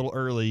here a little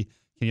early.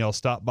 Can y'all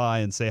stop by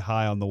and say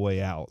hi on the way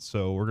out?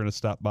 So we're gonna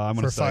stop by. I'm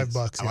gonna for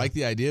 $5. I like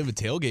the idea of a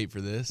tailgate for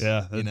this.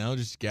 Yeah,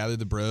 just gather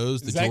the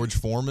bros, George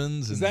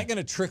Foremans. Is that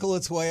gonna trickle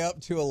its way up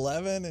to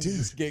 11 and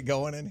just get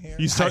going in here?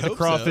 You start the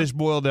crawfish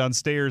boil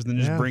downstairs, and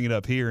then just bring it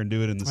up here and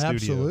do it in the studio.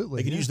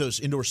 Absolutely, they can use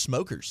those indoor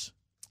smokers.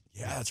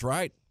 Yeah, that's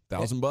right.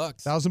 $1,000.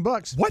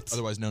 $1,000. What?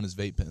 Otherwise known as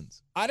vape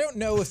pens. I don't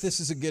know if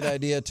this is a good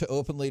idea to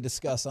openly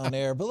discuss on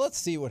air, but let's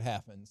see what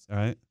happens. All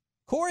right.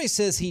 Corey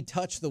says he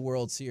touched the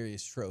World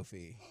Series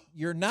trophy.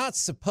 You're not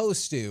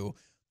supposed to.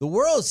 The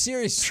World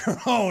Series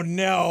oh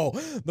no.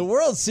 The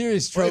World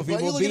Series trophy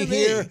will be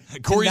here.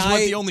 Corey's tonight,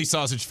 with the only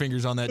sausage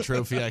fingers on that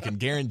trophy, I can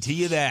guarantee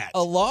you that.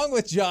 Along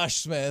with Josh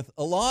Smith,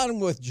 along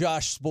with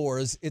Josh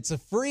Spores. It's a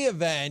free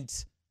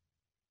event.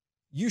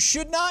 You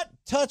should not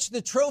touch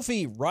the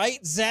trophy, right,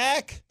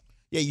 Zach?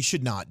 Yeah, you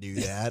should not do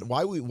that.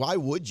 Why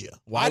would you?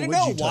 Why I don't would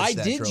know. you touch Why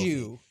that did trophy?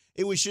 you?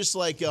 It was just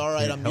like, all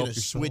right, I'm going to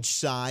yourself. switch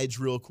sides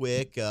real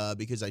quick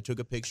because I took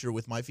a picture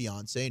with my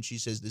fiance, and she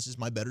says, this is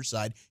my better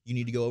side. You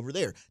need to go over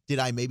there. Did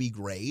I maybe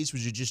graze?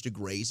 Was it just a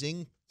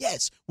grazing?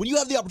 Yes. When you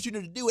have the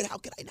opportunity to do it, how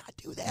could I not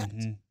do that?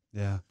 Mm-hmm.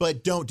 Yeah.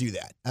 But don't do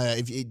that.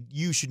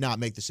 You should not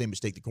make the same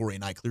mistake that Corey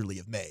and I clearly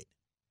have made.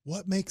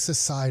 What makes a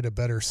side a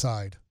better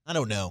side? I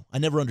don't know. I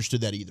never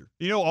understood that either.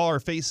 You know, all our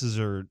faces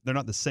they're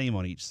not the same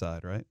on each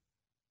side, right?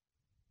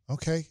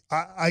 Okay.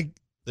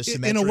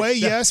 In a way,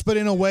 yes, but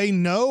in a way,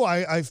 no.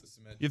 You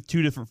have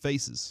two different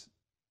faces,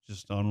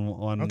 just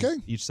on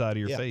each side of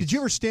your face. Did you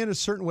ever stand a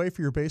certain way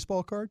for your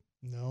baseball card?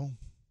 No.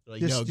 Go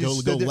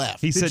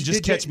left. He said,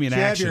 "Just catch me in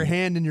action." Have your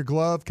hand in your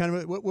glove, kind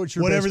of. What's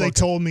your whatever they card?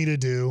 told me to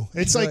do?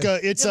 It's like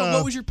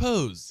what was your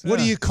pose? What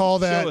do you call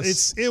that?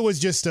 It was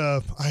just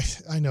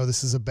I know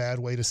this is a bad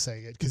way to say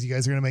it because you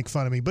guys are gonna make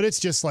fun of me, but it's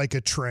just like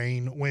a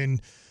train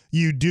when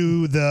you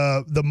do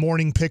the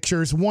morning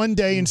pictures. One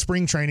day in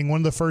spring training, one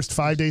of the first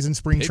 5 days in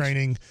spring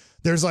training,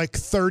 there's like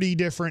 30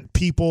 different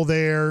people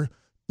there.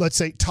 Let's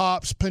say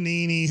Tops,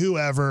 Panini,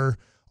 whoever,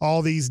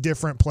 all these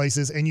different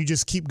places, and you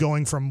just keep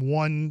going from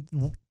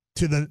one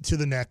to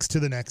the next.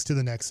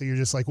 So you're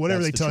just like,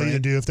 whatever they tell you to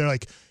do. If they're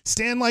like,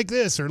 stand like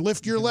this or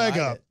lift your leg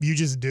up, you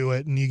just do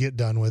it and you get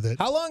done with it.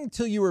 How long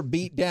until you were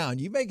beat down?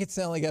 You make it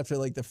sound like after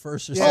like the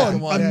first or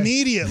second one.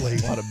 Immediately.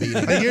 A lot of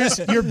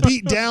beating. You're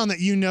beat down that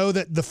you know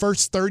that the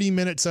first 30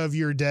 minutes of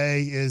your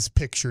day is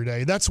picture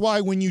day. That's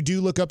why when you do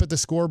look up at the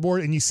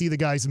scoreboard and you see the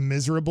guys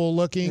miserable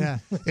looking,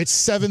 it's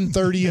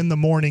 7:30 in the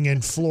morning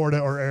in Florida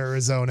or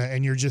Arizona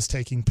and you're just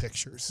taking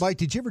pictures. Mike,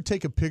 did you ever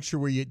take a picture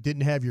where you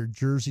didn't have your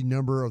jersey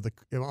number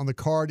on the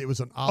card? It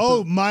was an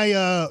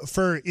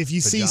if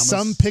you see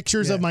some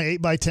pictures of my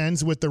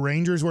 8x10s with the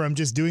Rangers where I'm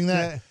just doing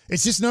that,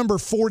 it's just number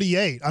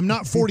 48. I'm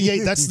not 48.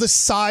 That's the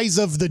size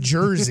of the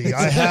jersey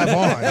I have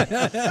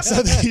on.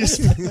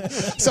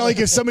 So like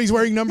if somebody's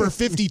wearing number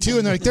 52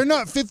 and they're like, they're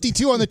not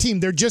 52 on the team.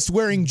 They're just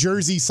wearing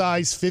jersey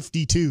size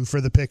 52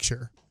 for the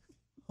picture.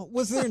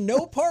 Was there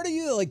no part of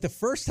you, like the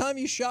first time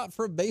you shot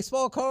for a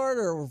baseball card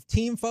or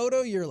team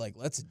photo, you're like,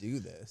 let's do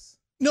this?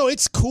 No,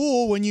 it's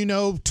cool when you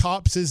know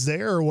Tops is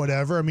there or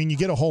whatever. I mean, you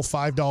get a whole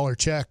 $5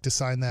 check to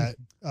sign that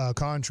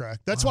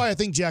contract. That's why I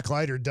think Jack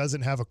Leiter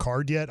doesn't have a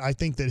card yet. I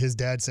think that his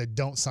dad said,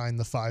 don't sign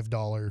the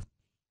 $5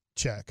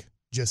 check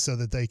just so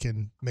that they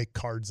can make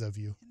cards of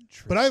you.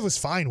 But I was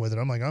fine with it.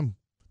 I'm like,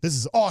 this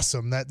is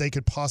awesome that they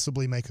could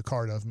possibly make a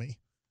card of me.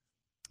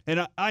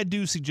 And I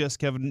do suggest,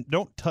 Kevin,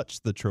 don't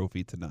touch the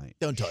trophy tonight.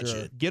 Don't touch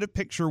it. Get a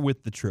picture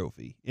with the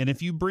trophy. And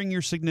if you bring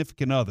your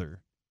significant other,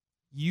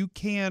 you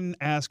can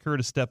ask her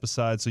to step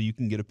aside so you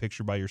can get a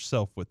picture by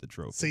yourself with the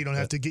trophy. So you don't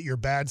have to get your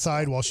bad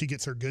side while she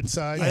gets her good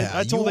side?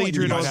 I told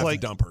Adrian, I was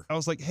like, dump her. I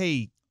was like,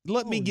 hey,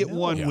 let me get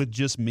one with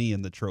just me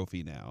and the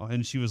trophy now.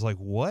 And she was like,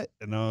 what?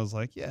 And I was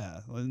like,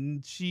 yeah.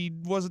 And she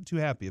wasn't too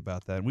happy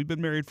about that. And we've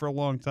been married for a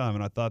long time,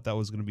 and I thought that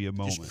was going to be a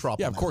moment.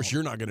 Yeah, of course,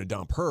 you're not going to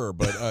dump her,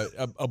 but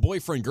a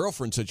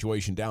boyfriend-girlfriend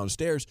situation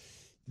downstairs,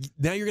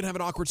 now you're going to have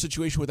an awkward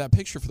situation with that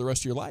picture for the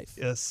rest of your life.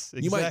 Yes,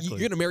 exactly. You're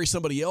going to marry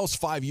somebody else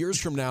 5 years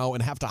from now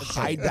and have to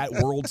hide that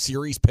World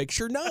Series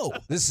picture? No.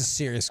 This is a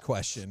serious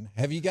question.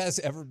 Have you guys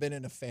ever been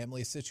in a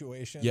family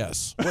situation?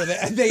 Yes. Where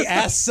they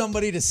ask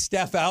somebody to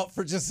step out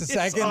for just a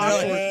second? They're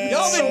like,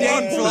 y'all been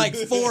dating for like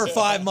 4 or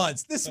 5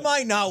 months. This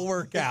might not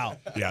work out.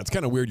 Yeah, it's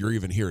kind of weird you're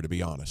even here, to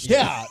be honest.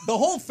 Yeah, the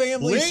whole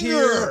family's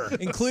here,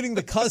 including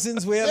the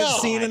cousins we haven't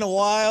seen in a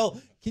while.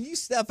 Can you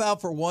step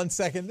out for 1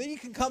 second? Then you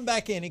can come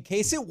back in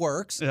case it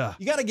works. Yeah.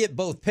 You got to get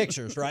both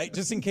pictures, right?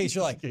 Just in case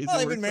you're like, they've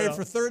been married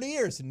for 30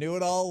 years and knew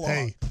it all along.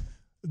 Hey,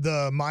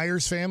 the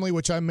Myers family,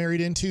 which I'm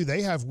married into,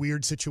 they have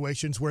weird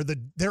situations where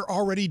they're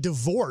already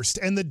divorced,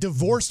 and the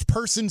divorced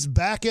person's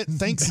back at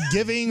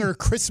Thanksgiving or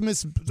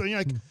Christmas. You're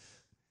like,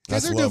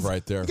 that's love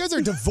right there. You guys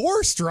are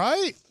divorced,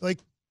 right? Like,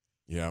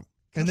 yeah.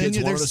 And then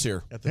kids wanted us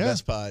here at the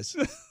Best Pies.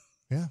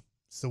 Yeah,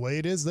 it's the way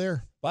it is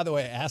there. By the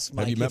way, ask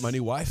Mike. Have you met my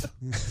new wife?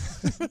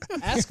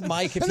 Ask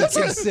Mike if he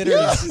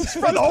considers.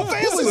 The whole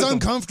family's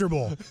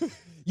uncomfortable.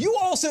 You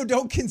also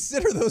don't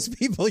consider those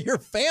people your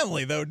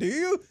family, though, do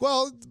you?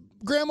 Well,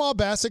 Grandma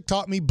Bassick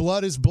taught me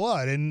blood is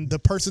blood, and the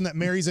person that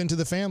marries into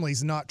the family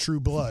is not true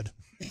blood.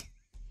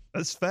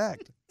 That's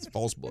fact. It's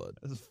false blood.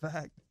 That's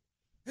fact.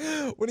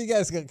 What do you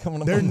guys got coming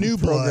up They're on new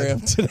the program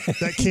blood today?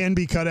 that can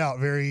be cut out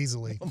very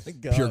easily. Oh my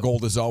God. Pure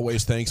gold as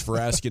always. Thanks for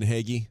asking,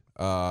 Hagee.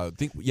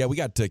 We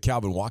got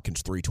Calvin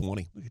Watkins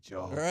 320. Look at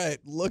y'all. All right,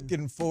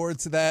 looking forward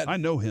to that. I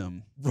know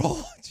him.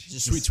 He's a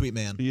sweet, sweet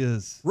man. He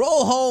is.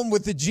 Roll home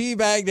with the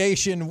GBAG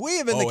Nation. We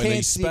have been the and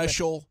K&C a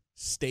special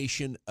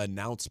station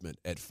announcement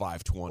at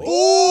 520.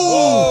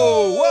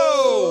 Whoa!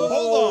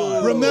 Hold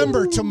on.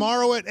 Remember,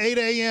 tomorrow at 8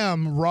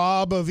 a.m.,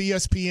 Rob of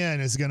ESPN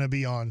is going to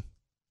be on.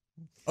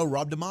 Oh,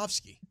 Rob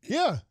Domofsky.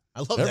 Yeah.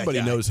 I love Everybody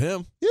that guy. knows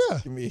him. Yeah.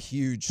 It's going to be a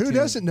huge Who tune.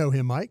 doesn't know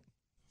him, Mike?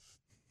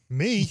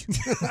 Me.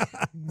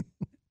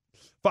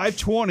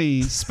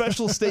 520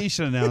 special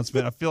station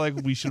announcement. I feel like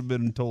we should have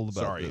been told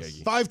about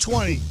this.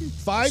 520.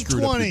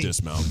 Screwed up your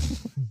dismount.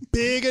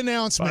 Big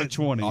announcement.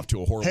 520. Off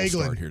to a horrible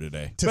Hagelin. start here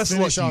today. To Best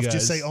finish luck, off, you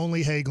just guys. say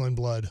only Hagelin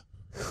blood.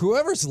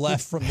 Whoever's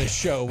left from this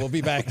show will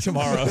be back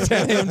tomorrow,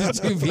 10 a.m. to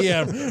 2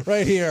 p.m.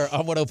 right here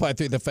on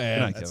 105.3 The Fan.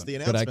 Good night, That's Kevin. the Good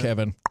announcement. night,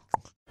 Kevin.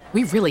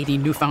 We really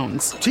need new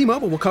phones.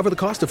 T-Mobile will cover the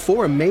cost of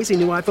 4 amazing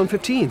new iPhone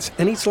 15s,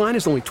 and each line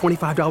is only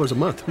 $25 a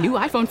month. New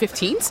iPhone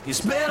 15s?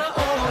 It's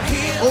better over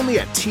here. Only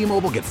at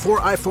T-Mobile, get 4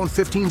 iPhone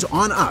 15s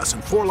on us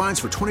and 4 lines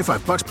for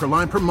 $25 per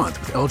line per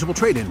month with eligible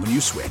trade-in when you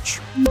switch.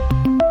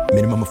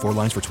 Minimum of 4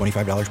 lines for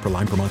 $25 per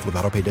line per month with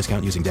autopay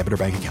discount using debit or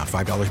bank account.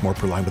 $5 more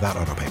per line without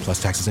autopay,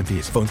 plus taxes and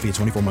fees. Phone fee at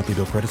 24 monthly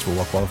bill credits for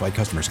well-qualified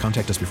customers.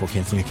 Contact us before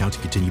canceling account to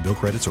continue bill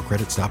credits or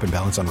credit stop and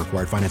balance on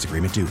required finance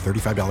agreement due.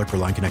 $35 per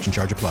line connection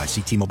charge applies.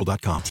 See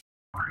T-Mobile.com.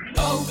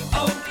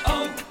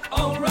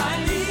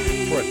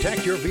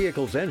 Protect your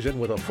vehicle's engine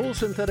with a full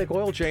synthetic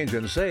oil change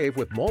and save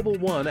with Mobile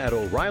One at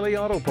O'Reilly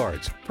Auto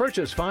Parts.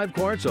 Purchase 5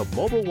 quarts of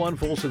Mobile One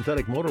full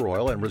synthetic motor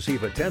oil and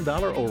receive a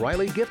 $10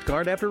 O'Reilly gift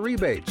card after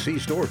rebate. See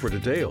store for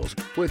details.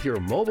 With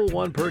your Mobile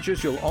One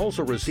purchase, you'll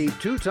also receive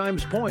 2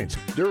 times points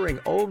during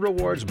O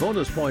Rewards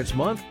Bonus Points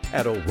Month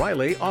at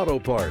O'Reilly Auto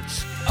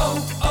Parts.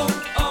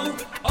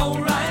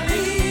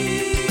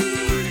 O'Reilly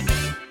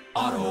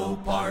Auto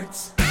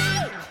Parts.